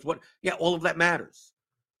percentage? Does what? Yeah, all of that matters.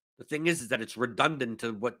 The thing is that it's redundant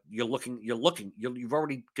to what you're looking. You've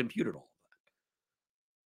already computed all of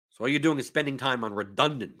that. So all you're doing is spending time on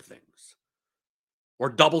redundant things. Or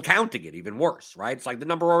double counting it, even worse, right? It's like the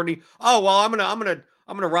number already. Oh well, I'm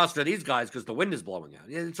gonna roster these guys because the wind is blowing out.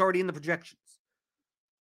 It's already in the projections.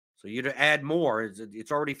 So you to add more,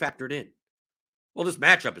 it's already factored in. Well, this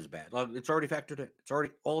matchup is bad. It's already factored in. It's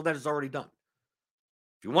already all of that is already done.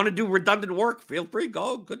 If you want to do redundant work, feel free.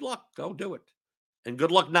 Go. Good luck. Go do it. And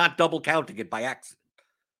good luck not double counting it by accident.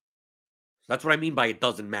 So that's what I mean by it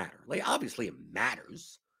doesn't matter. Like obviously it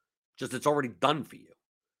matters. Just it's already done for you.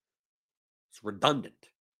 It's redundant.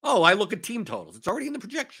 Oh, I look at team totals. It's already in the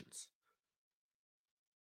projections.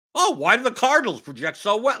 Oh, why do the Cardinals project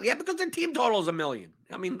so well? Yeah, because their team total is 1 million.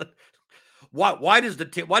 I mean, why does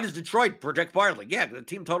Detroit project wildly? Yeah, the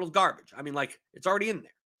team total is garbage. I mean, like it's already in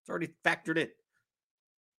there. It's already factored in.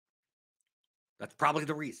 That's probably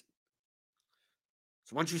the reason.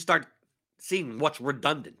 So once you start seeing what's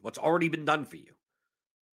redundant, what's already been done for you,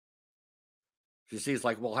 you see it's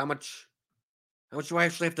like, well, how much do I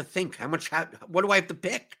actually have to think? What do I have to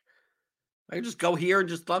pick? I can just go here and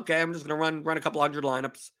just, okay, I'm just going to run a couple hundred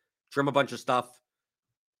lineups, trim a bunch of stuff,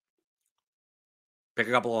 pick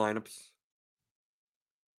a couple of lineups.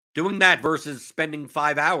 Doing that versus spending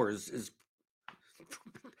 5 hours is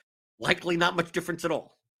likely not much difference at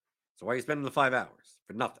all. So why are you spending the 5 hours?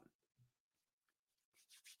 For nothing.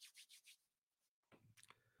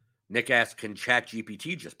 Nick asks, can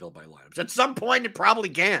ChatGPT just build my lineups? At some point, it probably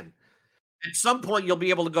can. At some point, you'll be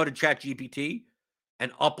able to go to ChatGPT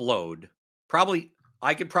and upload.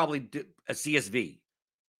 I could probably do a CSV,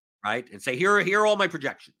 right? And say, here are all my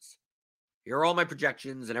projections. Here are all my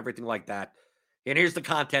projections and everything like that. And here's the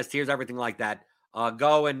contest. Here's everything like that.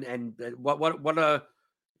 Go and give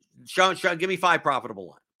me 5 profitable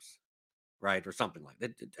lineups, right? Or something like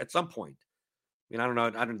that. At some point, I mean, I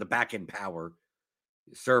don't know the back end power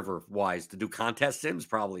server wise to do contest sims.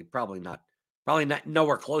 Probably not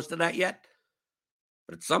nowhere close to that yet.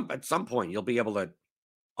 But at some point, you'll be able to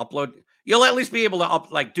upload. You'll at least be able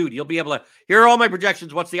to dude, you'll be able to, here are all my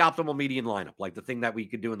projections. What's the optimal median lineup? Like the thing that we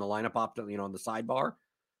could do in the lineup on the sidebar.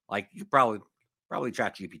 Like you probably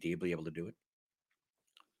ChatGPT will be able to do it.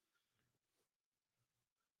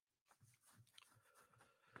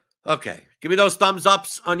 Okay. Give me those thumbs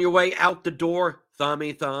ups on your way out the door.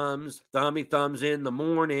 Thummy thumbs in the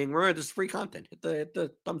morning. Right. This is free content. Hit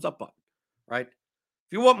the thumbs up button. Right.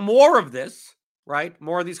 If you want more of this, right?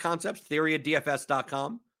 More of these concepts,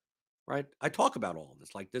 theoryofdfs.com. Right? I talk about all of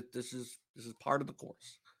this. Like this is part of the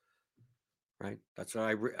course. Right? That's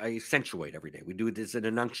what I accentuate every day. We do this in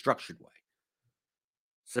an unstructured way.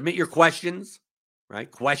 Submit your questions,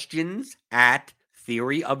 right? Questions at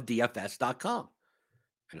theoryofdfs.com.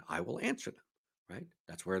 And I will answer them, right?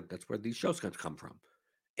 That's where these shows come from.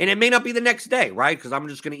 And it may not be the next day, right? Because I'm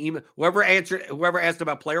just going to email whoever asked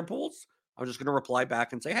about player pools. I'm just going to reply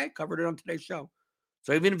back and say, hey, covered it on today's show.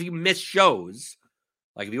 So even if you miss shows,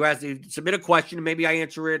 like if you submit a question and maybe I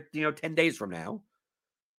answer it, 10 days from now.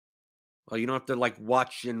 Well, you don't have to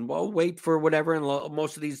watch and wait for whatever. And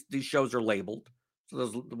most of these shows are labeled.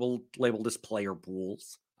 So we'll label this player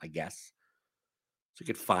pools, I guess. So you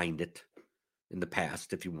could find it in the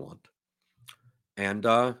past if you want. And,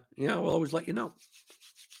 we'll always let you know.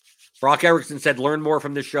 Brock Erickson said, learn more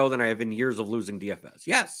from this show than I have in years of losing DFS.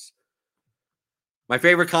 Yes. My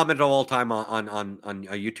favorite comment of all time on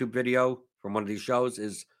a YouTube video from one of these shows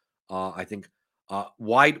is, I think,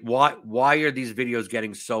 why are these videos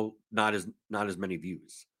getting so not as many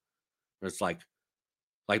views? It's like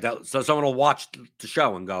that. So someone will watch the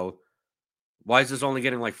show and go, why is this only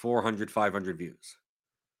getting 400, 500 views?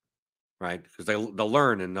 Right? Because they'll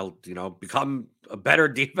learn and they'll become a better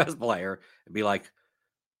DFS player and be like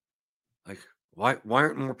why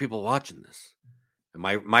aren't more people watching this? And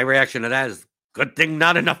my reaction to that is, good thing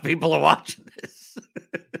not enough people are watching this.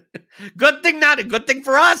 Good thing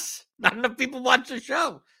for us. Not enough people watch the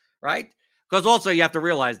show, right? Because also you have to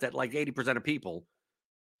realize that like 80% of people,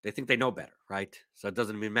 they think they know better, right? So it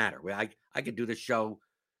doesn't even matter. I could do this show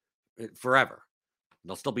forever.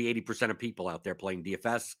 There'll still be 80% of people out there playing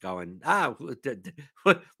DFS going,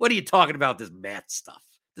 what are you talking about? This math stuff,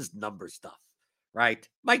 this number stuff, right?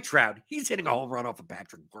 Mike Trout, he's hitting a home run off of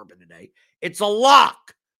Patrick Corbin today. It's a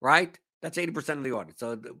lock, right? That's 80% of the audience.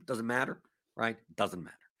 So it doesn't matter, right? It doesn't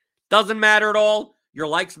matter. Doesn't matter at all. Your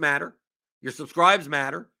likes matter. Your subscribes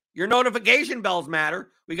matter. Your notification bells matter.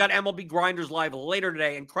 We got MLB Grinders live later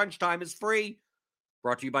today, and Crunch Time is free.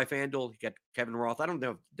 Brought to you by FanDuel. You get Kevin Roth. I don't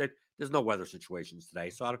know. There's no weather situations today,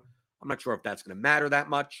 so I'm not sure if that's going to matter that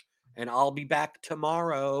much. And I'll be back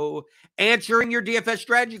tomorrow answering your DFS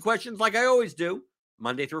strategy questions like I always do,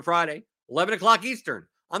 Monday through Friday, 11 o'clock Eastern,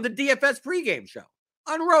 on the DFS pregame show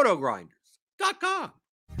on RotoGrinders.com.